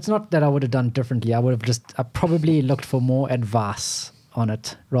it's not that I would have done differently. I probably looked for more advice on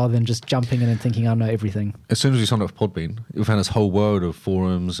it rather than just jumping in and thinking I know everything. As soon as we signed up for Podbean, we found this whole world of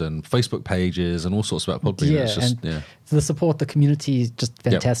forums and Facebook pages and all sorts about Podbean. Yeah, It's just, and the support, the community is just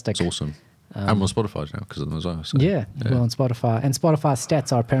fantastic. It's awesome. And we're on Spotify now because of them as well. So. Yeah, we're on Spotify. And Spotify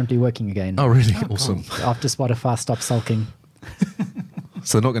stats are apparently working again Oh, really? Awesome. after Spotify stopped sulking.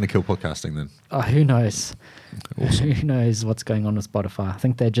 So they're not going to kill podcasting then? Oh, who knows? Awesome. Who knows what's going on with Spotify? I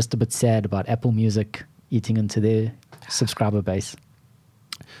think they're just a bit sad about Apple Music eating into their subscriber base.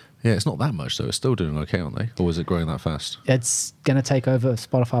 Yeah, it's not that much though. It's still doing okay, aren't they? Or is it growing that fast? It's going to take over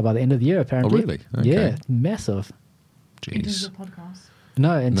Spotify by the end of the year, apparently. Oh, really? Okay. Yeah, massive. In terms Jeez. of podcasts.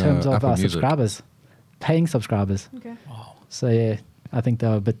 No, in No, terms of Apple Music. subscribers, paying subscribers. Okay. Wow. So yeah, I think they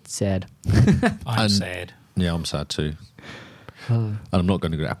were a bit sad. I'm And- sad. Yeah, I'm sad too. Oh, And I'm not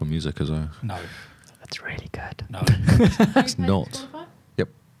going to go to Apple Music as a... No, that's really good. no. It's not. Spotify?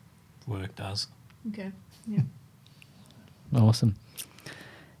 Work does. Okay. Yeah. Awesome.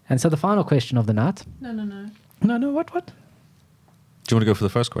 And so the final question of the night. No. No, what? Do you want to go for the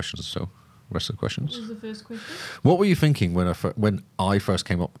first questions still? Rest of the What questions? was the first question? What were you thinking when I first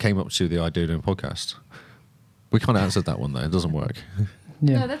came up to the idea of doing a podcast? We kind of answered that one though. It doesn't work.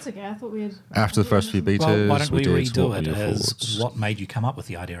 Yeah. No, that's okay. I thought we had. After the first few betas, Well, why don't we did redo what it were your as thoughts? what made you come up with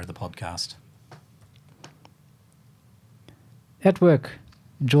the idea of the podcast? At work,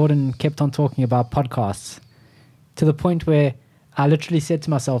 Jordan kept on talking about podcasts to the point where I literally said to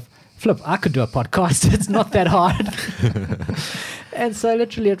myself, Flip, I could do a podcast. It's not that hard. And so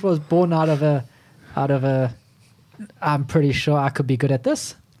literally it was born out of a, I'm pretty sure I could be good at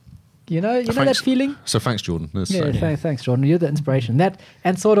this. You know that Thanks. feeling? So thanks, Jordan. That's, Yeah, thanks, Jordan. You're the inspiration. That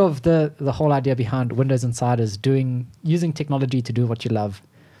and sort of the whole idea behind Windows Insiders using technology to do what you love.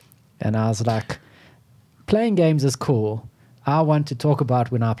 And I was like, playing games is cool. I want to talk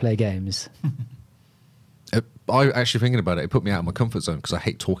about when I play games. I actually thinking about it. It put me out of my comfort zone because I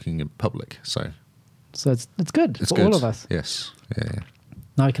hate talking in public. So So it's good it's for good. all of us. Yes. Yeah.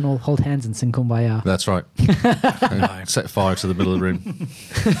 Now we can all hold hands and sing Kumbaya. That's right. And set fire to the middle of the room.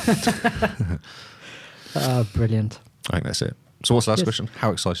 Brilliant. I think that's it. So what's the last Yes. question?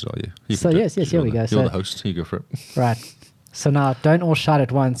 How excited are you? You So can do it. yes, You're here we the- go. You're So- the host. You go for it. Right. So now don't all shout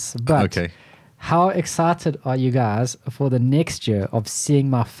at once, but Okay. how excited are you guys for the next year of seeing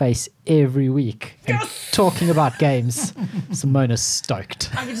my face every week and talking about games? Simona's stoked.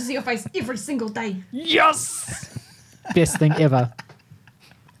 I get to see your face every single day. Yes! Best thing ever.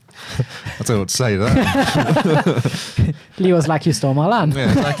 I don't know what to say to that. Leo's like, you stole my line. Yeah,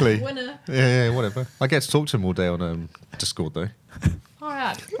 exactly. Winner. Yeah, whatever. I get to talk to him all day on Discord though. All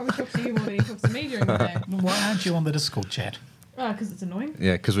right. Probably talks to you more than he talks to me during the day. Why aren't you on the Discord chat? Oh, because it's annoying.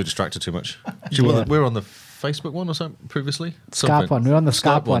 Yeah, because we're distracted too much. Yeah. We're on the Facebook one or something previously. Skype one. We're on the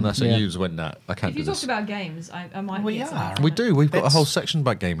Skype one. That's Yeah. a use when that. I can't If you do talked this. about games, I might We get some are. from We it. do. We've got a That's- whole section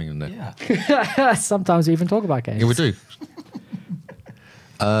about gaming in there. Yeah. Sometimes we even talk about games. Yeah, we do.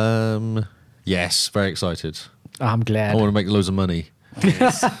 Yes, very excited. I'm I glad. want to make loads of money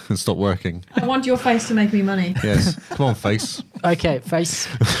and stop working. I want your face to make me money. Yes, come on, face. Okay, face.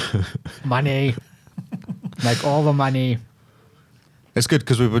 Money. Make all the money. It's good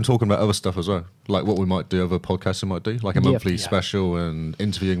because we've been talking about other stuff as well, like what we might do, other podcasts we might do, like a Yep. monthly Yeah. special and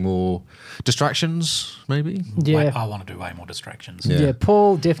interviewing more distractions, maybe. Yeah. I want to do way more distractions. Yeah. Yeah.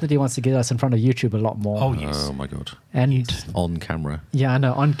 Paul definitely wants to get us in front of YouTube a lot more. Oh, yes. Oh my god, and yes. on camera. yeah, I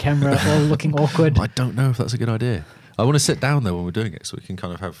know, on camera, all looking awkward. I don't know if that's a good idea. I want to sit down there when we're doing it, so we can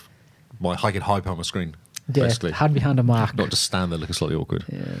kind of have I can hype on my screen, Yeah, basically, hide behind a mic. not just stand there looking slightly awkward.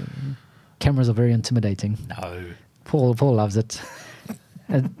 Cameras are very intimidating. No. Paul loves it.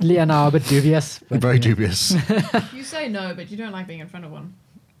 And Leah and I are a bit dubious. but, Very you know. dubious. You say no, but you don't like being in front of one.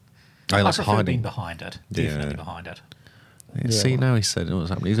 I I like prefer being hiding. behind it. Yeah. Definitely behind it. Yeah, Yeah. See, now he said what's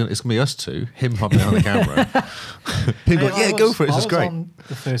happening. It's going to be us two, him hiding behind the camera. Him going, yeah, go for it. This is great. On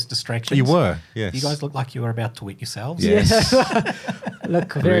the first distraction. You were, yes. You guys look like you were about to wet yourselves. Yes.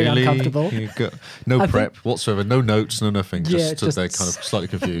 Look very Really? uncomfortable. You got no I think- prep whatsoever, no notes, no nothing. Yeah, Just stood there kind of slightly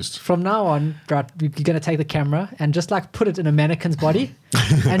confused. From now on, right, you're going to take the camera and just like put it in a mannequin's body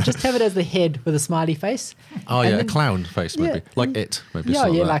and just have it as the head with a smiley face. Oh, And yeah, a then- clown face, maybe. Yeah. Like it, maybe. Yeah,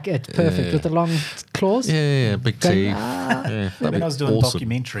 something yeah, that. like it. Perfect. Yeah. With the long claws. Yeah, big Going, teeth. ah. Yeah, that'd When be I was doing awesome.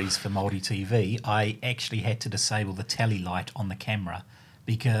 documentaries for Multi TV, I actually had to disable the tally light on the camera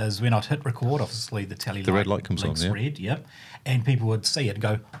because when I'd hit record, obviously the tally The light red light comes on, blinks yeah. red, yep, and people would see it and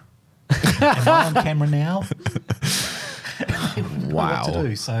go, "Am I on camera now?" And people didn't know what to Wow.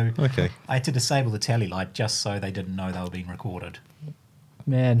 do, so Okay. I had to disable the tally light just so they didn't know they were being recorded.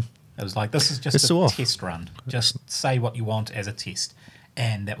 Man. It was like, this is just It's a so off. test run. Just say what you want as a test,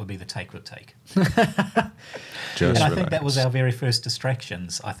 and that would be the take would take. Just And I think that was relax. our very first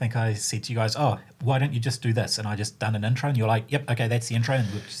distractions. I think I said to you guys, "Oh, why don't you just do this?" And I just done an intro, and you're like, "Yep, okay, that's the intro," and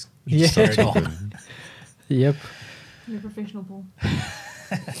we just Yeah. carried on. Yep. You're a professional, Paul.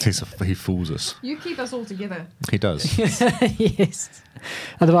 He fools us. You keep us all together. He does. Yes.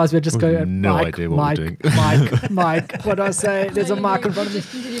 Otherwise, we'll just go. We've no Mike, idea what Mike, we're doing. Mike. What do I say? There's a mic in front of me.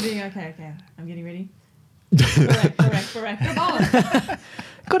 Just continue being okay. I'm getting ready. Correct. Come on.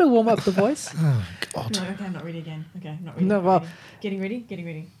 Got to warm up the voice. No, okay, I'm not ready again. Okay, I'm not ready. No, not well- ready. Getting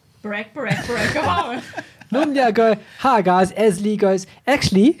ready. Correct. Come on. Normally I go, hi guys, as Lee goes,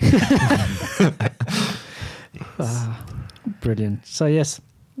 actually. Brilliant. So yes,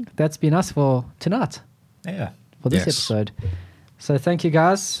 that's been us for tonight, Yeah. for this Yes. episode. So thank you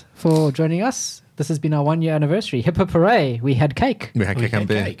guys for joining us. This has been our 1 year anniversary. Hip hip hooray. We had cake. We had We cake and had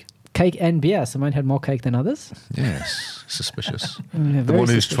beer. cake. Cake and beer. Simone had more cake than others. Yes, suspicious. Yeah, The very one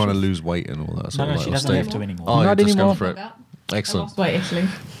who's trying to suspicious. lose weight and all that. No, Sort of she like, or doesn't stay- have to anymore. Oh, Not you're just anymore. going for it. I Excellent. lost weight actually.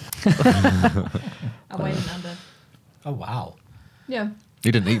 I weighed in under. Oh, wow. Yeah.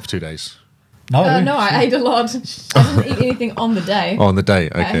 You didn't eat for 2 days. No. No, I ate a lot. I didn't eat anything on the day. Oh, on the day.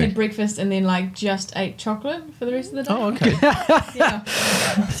 I Okay. had breakfast and then just ate chocolate for the rest of the day. Oh, okay. Yeah.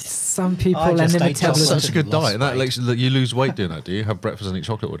 Some people I and just their ate That's metabolism. such a good Lost diet. And that weight. lets you lose weight doing that, do you? Have breakfast and eat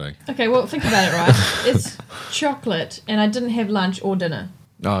chocolate all day? Okay, well, think about it, right? It's chocolate, and I didn't have lunch or dinner.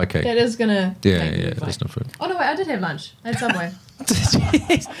 Oh, okay. That is gonna. Yeah, make me yeah, lose weight. that's no food. Oh no, wait, I did have lunch. I had Subway.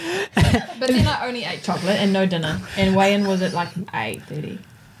 But then I only ate chocolate and no dinner. And weigh-in was at 8:30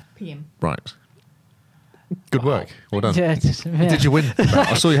 p.m. Right. Good work. Well done. Yeah, yeah. Did you win?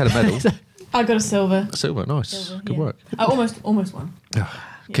 I saw you had a medal. I got a silver. Silver, nice. Silver, Good yeah. work. I almost won.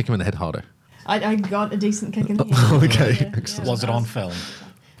 Kick him in the head harder. I got a decent kick in the head. Okay, Yeah, excellent. Was it on film?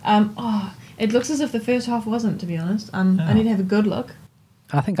 It looks as if the first half wasn't, to be honest. I need to have a good look.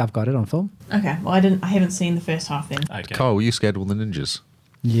 I think I've got it on film. Okay, well, I haven't seen the first half then. Okay. Carl, were you scared of all the ninjas?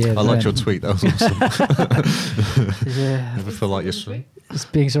 Yeah, I liked your tweet. That was awesome. Yeah, Ever feel like you're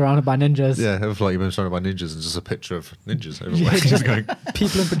just being surrounded by ninjas. yeah, ever feel like you've been surrounded by ninjas and just a picture of ninjas everywhere. Just going,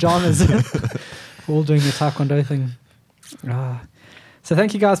 People in pajamas, all doing the taekwondo thing. So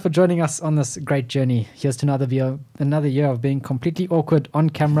thank you guys for joining us on this great journey. Here's to another year of being completely awkward on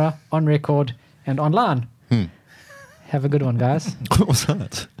camera, on record, and online. Have a good one, guys. what was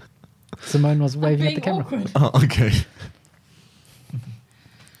that? Simone was I'm waving at being the camera. awkward. Oh, okay.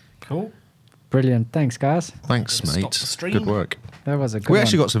 Cool. Brilliant. Thanks, guys. Thanks, Stop mate. the stream. Good work. That was a good We one.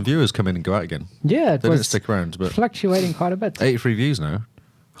 actually got some viewers come in and go out again. Yeah, it They didn't was stick around, but fluctuating quite a bit. 83 views now.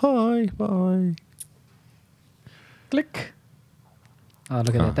 Hi, bye. Click. Oh,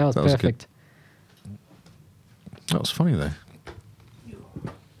 look at Oh, that. That was that was good. perfect. That was funny though.